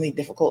increasingly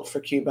difficult for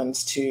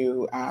Cubans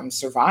to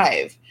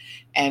survive.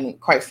 And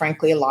quite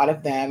frankly, a lot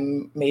of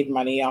them made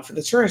money off of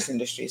the tourist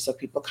industry. So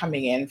people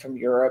coming in from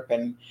Europe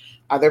and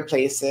other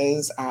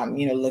places,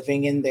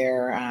 living in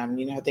their,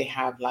 they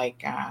have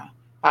like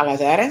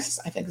paladeres,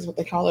 I think is what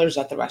they call it, or is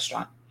that the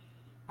restaurant?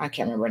 I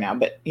can't remember now,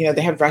 but,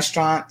 they have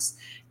restaurants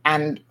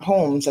and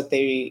homes that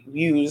they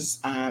use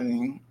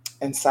and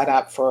set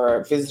up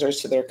for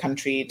visitors to their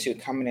country to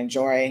come and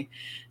enjoy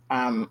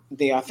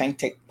the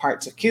authentic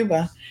parts of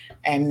Cuba.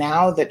 And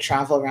now that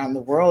travel around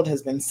the world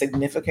has been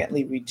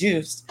significantly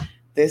reduced,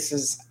 this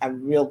is a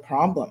real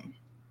problem,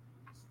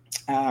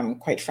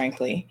 quite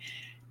frankly.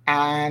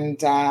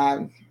 And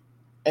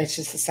it's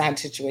just a sad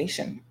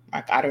situation.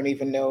 Like, I don't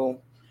even know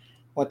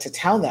what to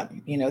tell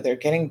them. They're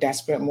getting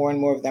desperate. More and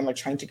more of them are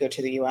trying to go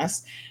to the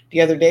U.S.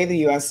 The other day, the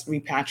U.S.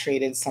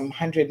 repatriated some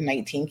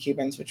 119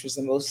 Cubans, which was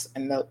the most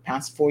in the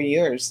past 4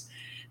 years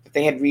that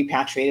they had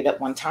repatriated at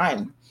one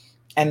time.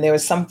 And there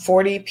was some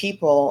 40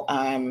 people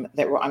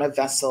that were on a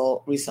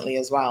vessel recently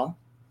as well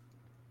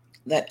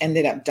that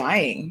ended up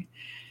dying.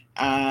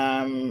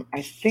 I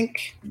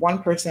think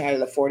one person out of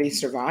the 40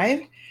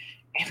 survived.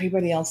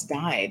 Everybody else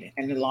died.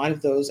 And a lot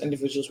of those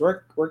individuals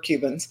were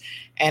Cubans.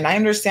 And I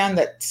understand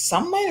that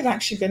some might have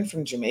actually been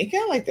from Jamaica.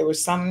 Like there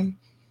was something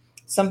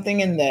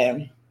in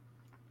the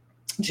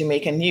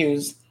Jamaican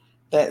news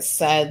that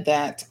said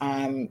that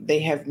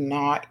they have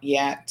not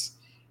yet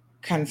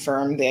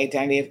confirmed the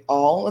identity of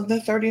all of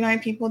the 39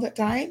 people that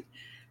died.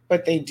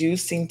 but they do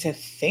seem to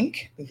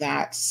think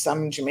that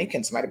some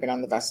Jamaicans might have been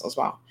on the vessel as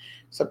well.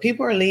 So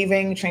people are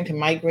leaving, trying to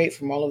migrate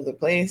from all over the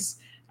place.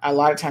 A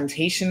lot of times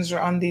Haitians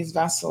are on these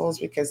vessels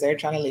because they're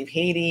trying to leave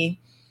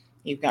Haiti.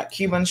 You've got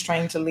Cubans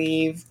trying to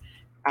leave.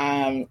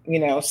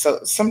 So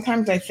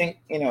sometimes I think,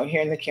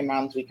 here in the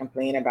Caymans, we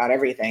complain about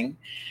everything,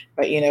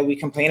 but, we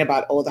complain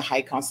about, the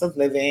high cost of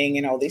living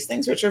and all these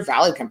things, which are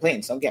valid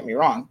complaints. Don't get me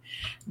wrong.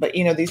 But,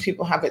 these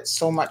people have it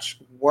so much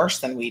worse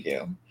than we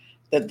do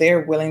that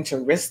they're willing to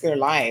risk their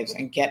lives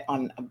and get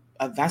on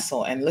a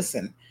vessel. And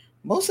listen,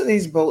 most of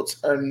these boats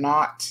are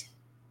not,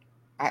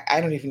 I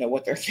don't even know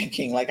what they're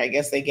thinking. Like, I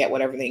guess they get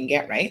whatever they can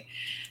get, right?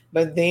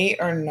 But they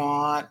are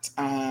not,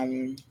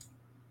 they're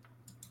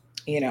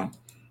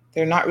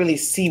not really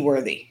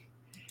seaworthy.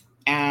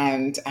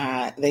 And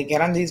they get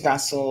on these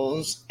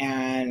vessels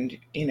and,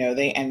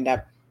 they end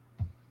up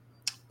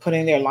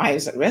putting their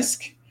lives at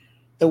risk.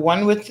 The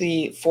one with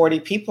the 40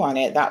 people on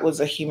it, that was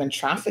a human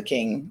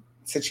trafficking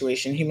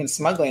situation, human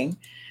smuggling.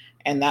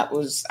 And that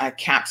was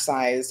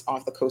capsized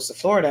off the coast of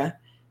Florida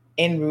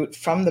en route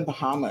from the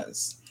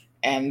Bahamas.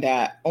 And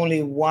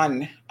only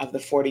one of the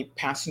 40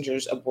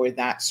 passengers aboard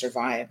that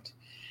survived.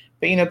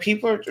 But,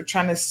 people are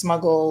trying to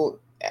smuggle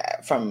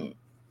from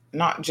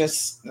not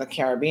just the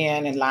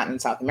Caribbean and Latin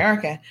and South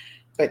America,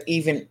 but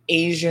even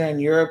Asia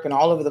and Europe and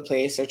all over the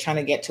place. They're trying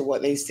to get to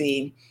what they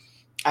see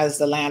as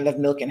the land of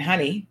milk and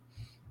honey.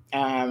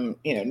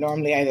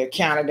 Normally either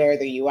Canada or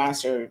the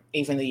US or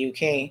even the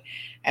UK.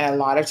 And a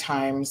lot of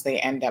times they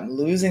end up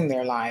losing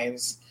their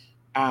lives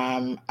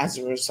as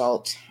a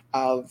result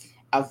of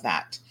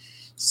that.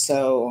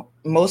 So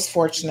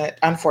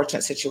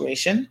unfortunate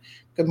situation.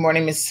 Good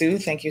morning, Ms. Sue.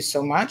 Thank you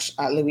so much.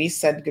 Louise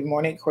said, good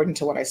morning. According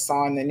to what I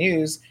saw in the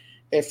news,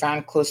 they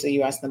found close to the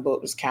U.S. and the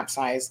boat was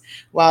capsized.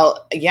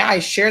 Well, yeah, I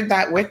shared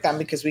that with them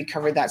because we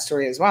covered that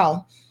story as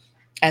well.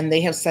 And they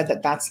have said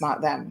that that's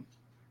not them.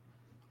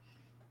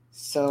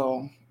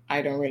 So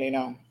I don't really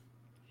know.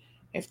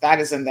 If that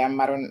isn't them,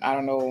 I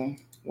don't know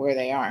where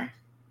they are.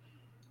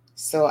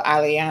 So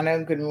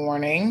Aliana, good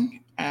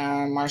morning.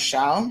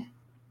 Marshall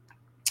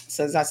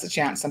says that's the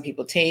chance some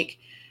people take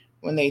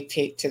when they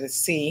take to the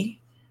sea.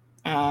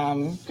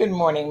 Good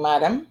morning,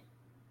 madam.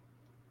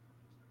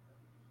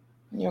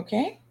 You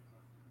okay?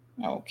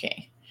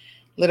 Okay.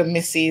 Little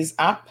Missy's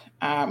up.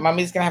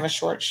 Mommy's going to have a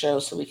short show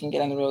so we can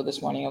get on the road this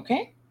morning,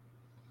 okay?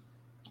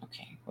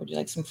 Okay. Would you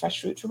like some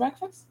fresh fruit for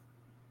breakfast?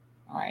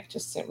 All right.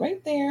 Just sit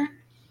right there.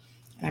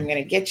 And I'm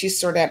going to get you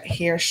sorted up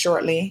here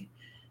shortly.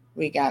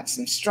 We got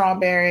some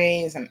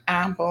strawberries and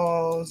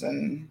apples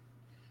and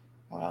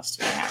what else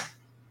do we have?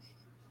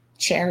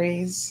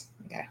 Cherries.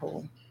 We got a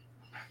whole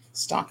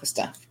stock of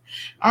stuff.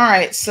 All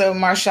right. So,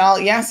 Marshall,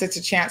 yes, it's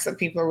a chance that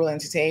people are willing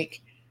to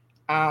take.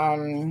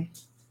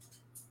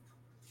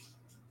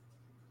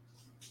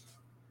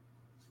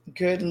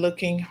 Good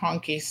looking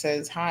honky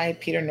says, hi,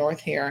 Peter North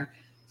here.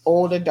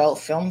 Old adult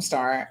film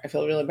star. I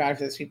feel really bad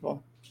for those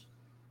people.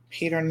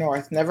 Peter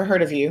North, never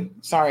heard of you.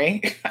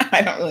 Sorry.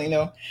 I don't really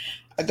know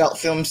adult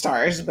film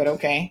stars, but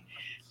okay.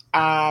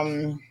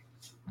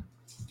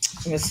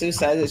 Ms. Sue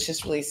says it's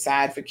just really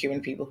sad for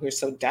Cuban people who are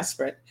so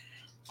desperate.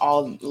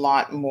 A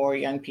lot more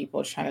young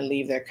people trying to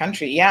leave their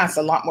country. Yeah, it's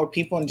a lot more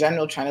people in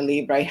general trying to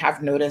leave, but I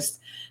have noticed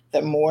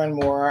that more and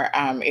more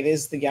it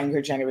is the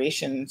younger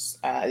generations,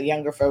 the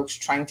younger folks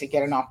trying to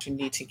get an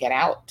opportunity to get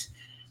out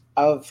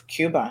of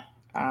Cuba.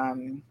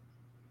 Quite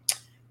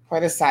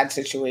a sad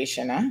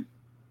situation, huh?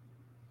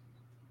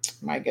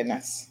 My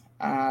goodness.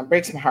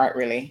 Breaks my heart,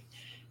 really.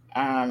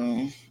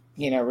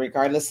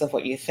 Regardless of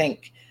what you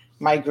think,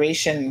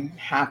 migration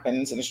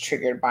happens and is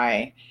triggered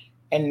by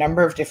a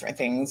number of different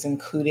things,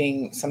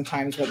 including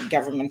sometimes what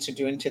governments are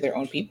doing to their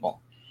own people.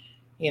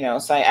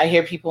 So I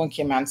hear people in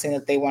Cayman saying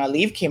that they want to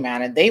leave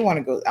Cayman and they want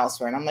to go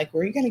elsewhere. And I'm like,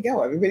 where are you going to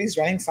go? Everybody's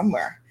running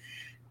somewhere.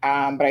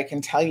 But I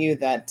can tell you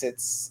that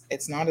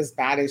it's not as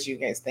bad as you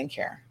guys think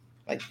here.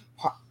 Like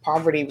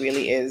poverty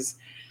really is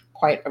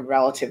quite a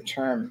relative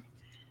term.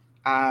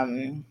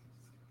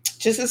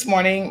 Just this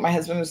morning, my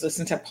husband was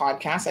listening to a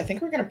podcast. I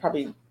think we're going to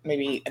probably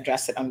maybe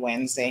address it on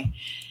Wednesday.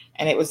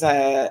 And it was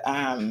a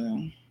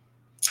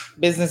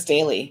Business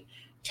Daily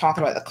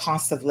talking about the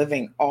cost of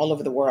living all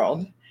over the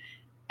world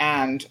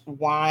and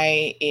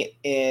why it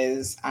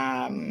is,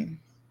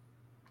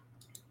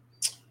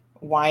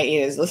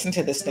 listen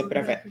to this snippet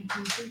of it.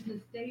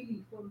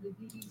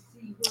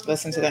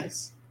 Listen to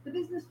this. The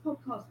business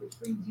podcast which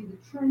brings you the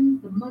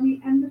trends, the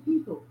money, and the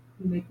people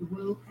who make the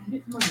world and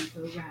its money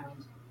go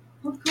round.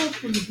 Podcasts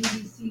from the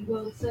BBC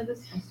World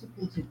Service are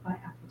supported by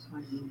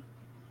advertising.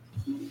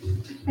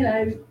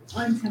 Hello,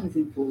 I'm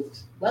Tamsin Ford.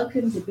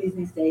 Welcome to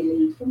Business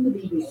Daily from the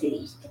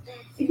BBC.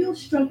 If you're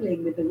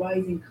struggling with the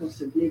rising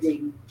cost of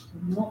living,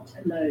 you're not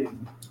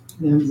alone.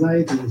 The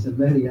anxiety is at a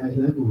very high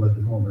level at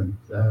the moment.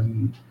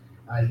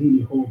 I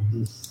really hope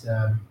these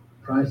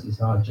prices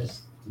are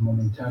just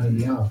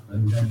momentarily up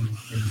and then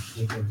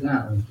they go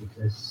down,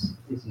 because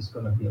this is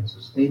going to be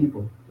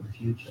unsustainable for the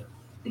future.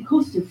 The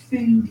cost of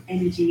food,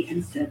 energy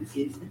and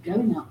services are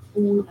going up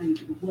all over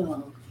the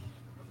world.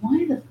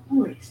 Why are the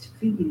poorest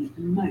feeling it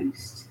the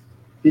most?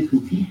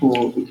 different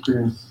people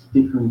experience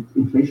different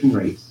inflation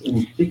rates.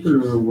 In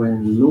particular,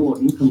 when lower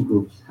income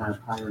groups have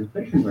higher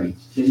inflation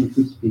rates, then we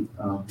could speak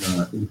of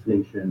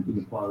inflation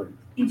inequality.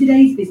 In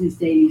today's Business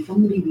Daily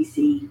from the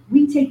BBC,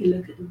 we take a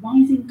look at the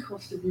rising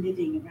cost of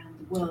living around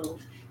the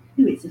world,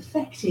 who it's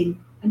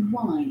affecting, and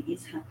why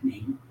it's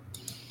happening.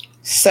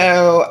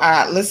 So,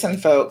 listen,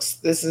 folks,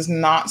 this is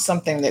not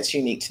something that's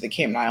unique to the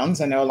Cayman Islands.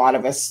 I know a lot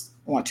of us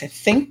want to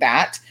think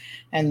that,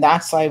 and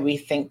that's why we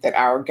think that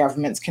our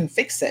governments can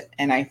fix it.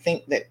 And I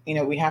think that,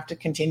 we have to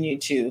continue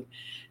to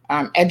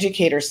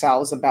educate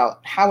ourselves about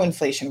how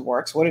inflation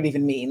works, what it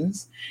even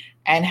means,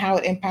 and how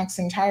it impacts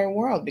the entire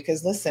world.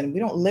 Because listen, we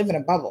don't live in a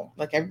bubble.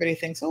 Like everybody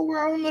thinks, oh, we're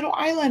our own little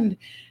island.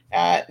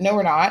 No,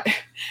 we're not.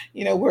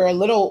 We're a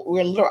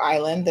little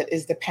island that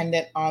is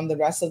dependent on the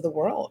rest of the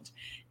world.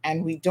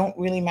 And we don't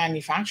really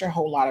manufacture a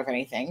whole lot of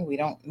anything. We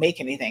don't make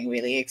anything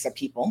really, except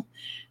people,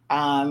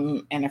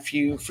 and a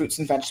few fruits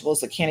and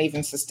vegetables that can't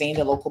even sustain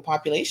the local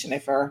population.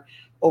 If our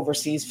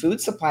overseas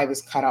food supply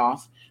was cut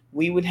off,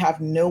 we would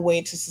have no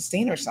way to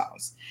sustain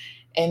ourselves.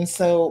 And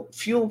so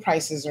fuel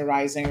prices are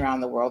rising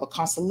around the world. The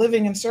cost of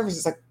living and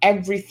services, like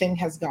everything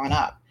has gone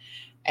up.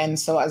 And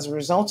so as a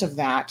result of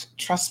that,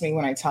 trust me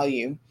when I tell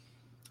you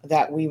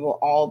that we will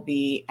all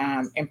be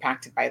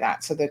impacted by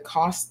that. So the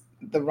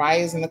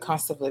rise in the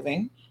cost of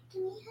living. Do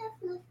we have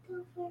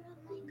leftover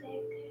on my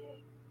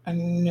burger?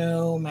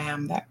 No,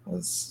 ma'am, that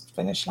was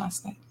finished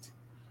last night.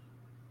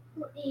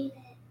 Who ate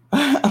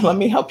it? Let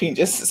me help you in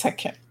just a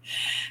second.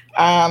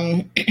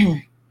 So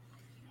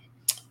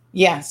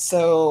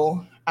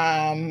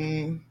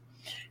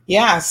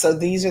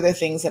these are the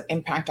things that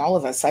impact all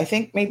of us. So I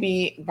think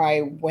maybe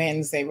by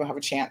Wednesday we'll have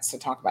a chance to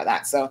talk about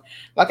that. So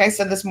like I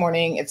said this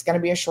morning, it's going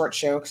to be a short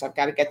show because I've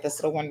got to get this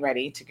little one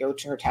ready to go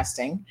to her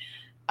testing.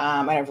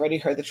 And I've already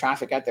heard the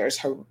traffic out there is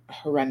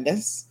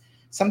horrendous.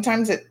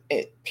 Sometimes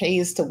it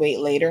pays to wait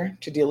later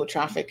to deal with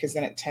traffic because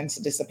then it tends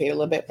to dissipate a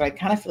little bit. But I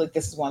kind of feel like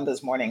this is one of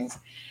those mornings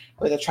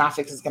where the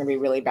traffic is going to be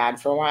really bad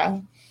for a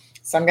while.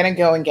 So I'm going to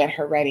go and get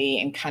her ready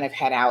and kind of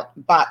head out.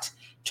 But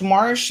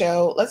tomorrow's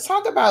show, let's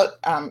talk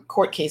about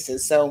court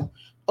cases. So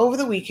over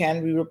the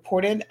weekend, we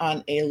reported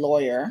on a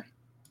lawyer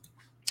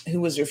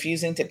who was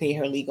refusing to pay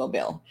her legal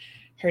bill.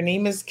 Her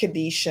name is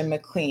Kadisha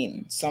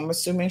McLean. So I'm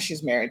assuming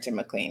she's married to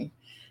McLean.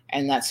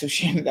 And that's who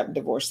she ended up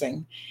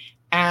divorcing.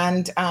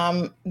 And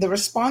the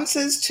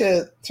responses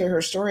to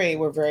her story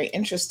were very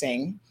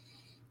interesting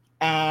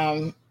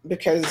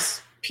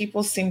because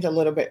people seemed a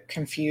little bit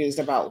confused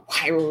about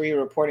why were we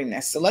reporting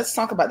this. So let's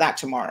talk about that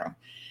tomorrow.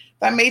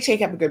 That may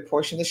take up a good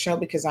portion of the show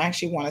because I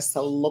actually want us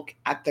to look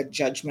at the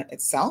judgment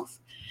itself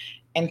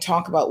and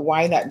talk about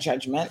why that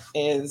judgment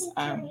is,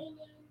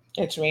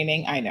 it's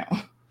raining, I know.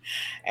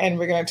 And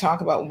we're going to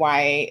talk about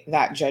why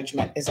that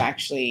judgment is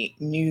actually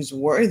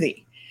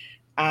newsworthy.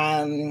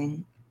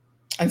 And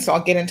so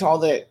I'll get into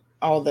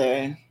all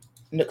the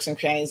nooks and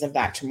crannies of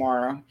that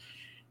tomorrow.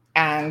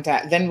 And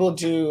then we'll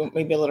do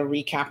maybe a little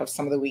recap of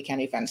some of the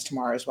weekend events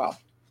tomorrow as well.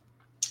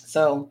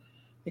 So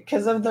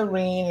because of the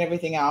rain and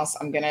everything else,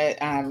 I'm going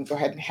to go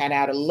ahead and head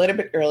out a little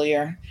bit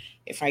earlier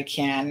if I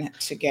can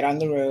to get on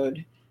the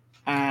road.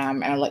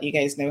 And I'll let you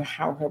guys know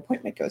how her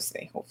appointment goes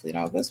today. Hopefully it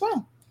all goes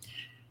well.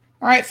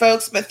 All right,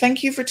 folks. But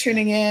thank you for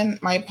tuning in.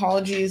 My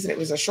apologies that it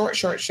was a short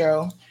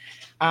show.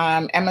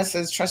 Emma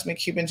says, trust me,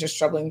 Cubans are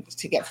struggling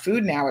to get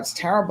food now. It's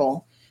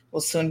terrible.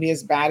 Will soon be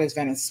as bad as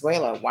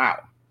Venezuela. Wow.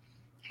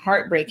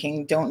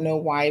 Heartbreaking. Don't know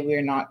why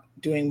we're not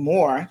doing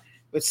more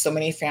with so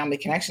many family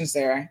connections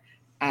there.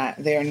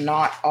 They're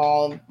not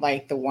all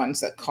like the ones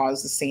that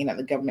caused the scene at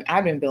the government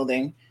admin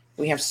building.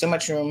 We have so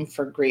much room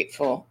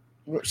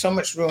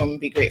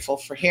be grateful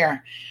for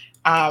here.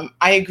 I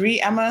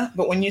agree, Emma,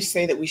 but when you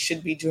say that we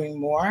should be doing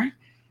more,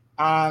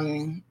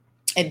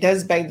 it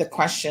does beg the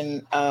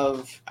question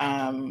of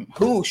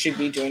who should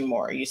be doing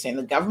more. Are you saying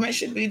the government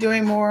should be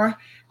doing more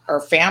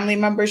or family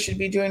members should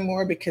be doing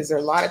more? Because there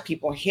are a lot of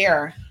people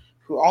here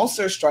who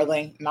also are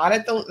struggling, not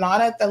at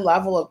the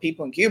level of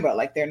people in Cuba.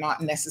 Like they're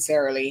not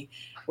necessarily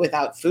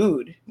without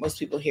food. Most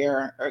people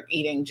here are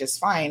eating just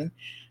fine.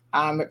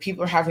 But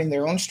people are having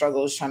their own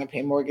struggles trying to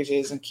pay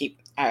mortgages and keep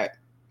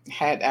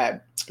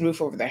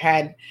roof over their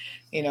head.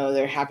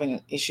 They're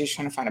having issues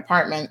trying to find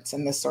apartments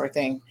and this sort of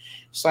thing.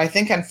 So I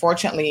think,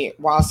 unfortunately,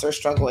 whilst their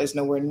struggle is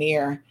nowhere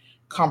near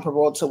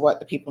comparable to what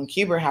the people in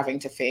Cuba are having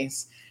to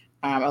face,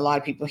 a lot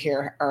of people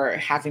here are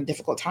having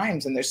difficult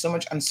times. And there's so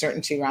much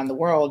uncertainty around the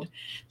world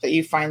that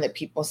you find that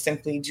people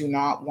simply do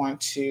not want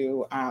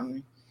to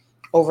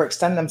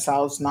overextend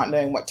themselves, not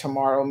knowing what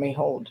tomorrow may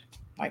hold.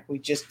 Like we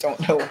just don't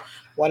know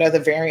what other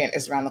variant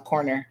is around the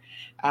corner.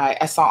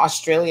 I saw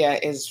Australia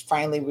is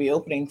finally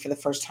reopening for the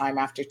first time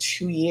after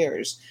 2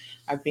 years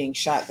of being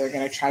shut. They're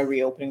going to try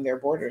reopening their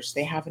borders.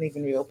 They haven't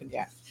even reopened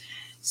yet.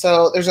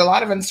 So there's a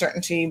lot of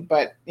uncertainty,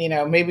 but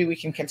maybe we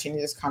can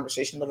continue this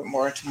conversation a little bit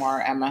more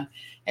tomorrow, Emma,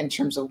 in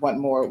terms of what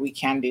more we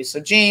can do. So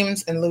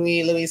James and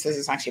Louis says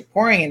it's actually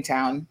pouring in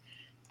town,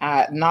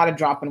 not a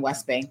drop in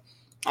West Bay.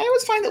 I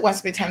always find that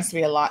West Bay tends to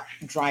be a lot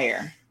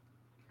drier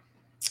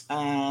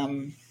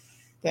than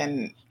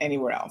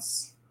anywhere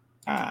else.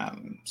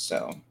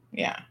 So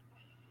yeah,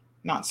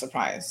 not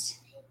surprised.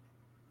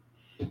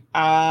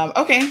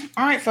 Okay.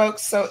 All right,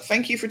 folks. So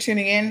thank you for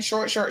tuning in.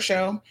 Short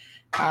show.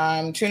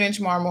 Tune in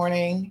tomorrow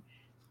morning.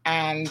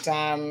 And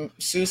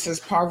Sue says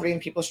poverty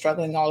and people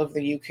struggling all over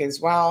the UK as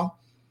well.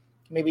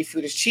 Maybe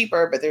food is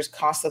cheaper, but there's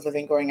cost of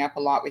living going up a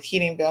lot with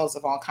heating bills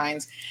of all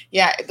kinds.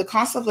 Yeah, the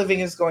cost of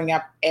living is going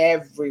up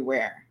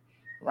everywhere,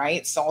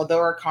 right? So although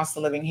our cost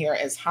of living here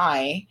is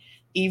high,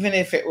 even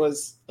if it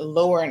was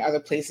lower in other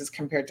places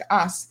compared to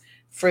us,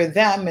 for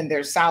them and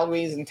their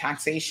salaries and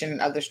taxation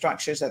and other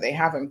structures that they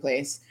have in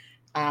place,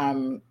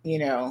 you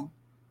know,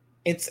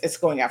 it's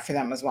going up for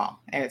them as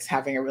well. And it's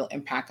having a real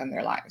impact on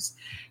their lives.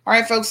 All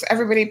right, folks,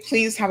 everybody,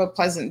 please have a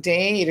pleasant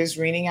day. It is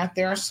raining out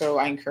there, so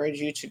I encourage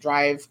you to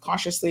drive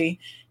cautiously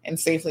and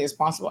safely as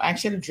possible. I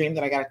actually had a dream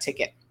that I got a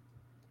ticket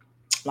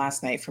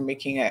last night for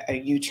making a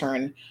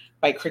U-turn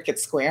by Cricket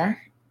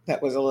Square.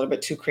 That was a little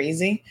bit too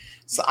crazy.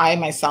 So I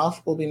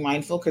myself will be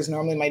mindful because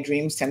normally my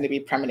dreams tend to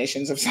be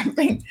premonitions of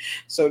something.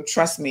 So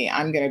trust me,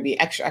 I'm going to be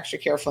extra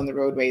careful on the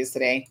roadways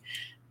today.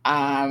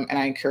 And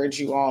I encourage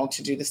you all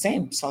to do the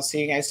same. So I'll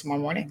see you guys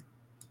tomorrow morning.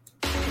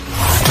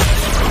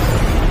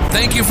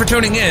 Thank you for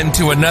tuning in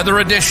to another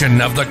edition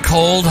of The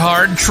Cold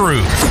Hard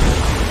Truth.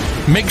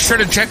 Make sure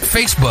to check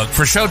Facebook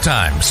for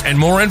showtimes and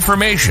more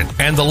information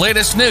and the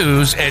latest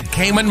news at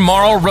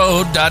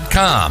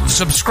CaymanMarlRoad.com.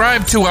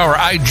 Subscribe to our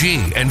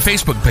IG and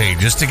Facebook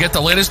pages to get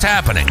the latest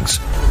happenings.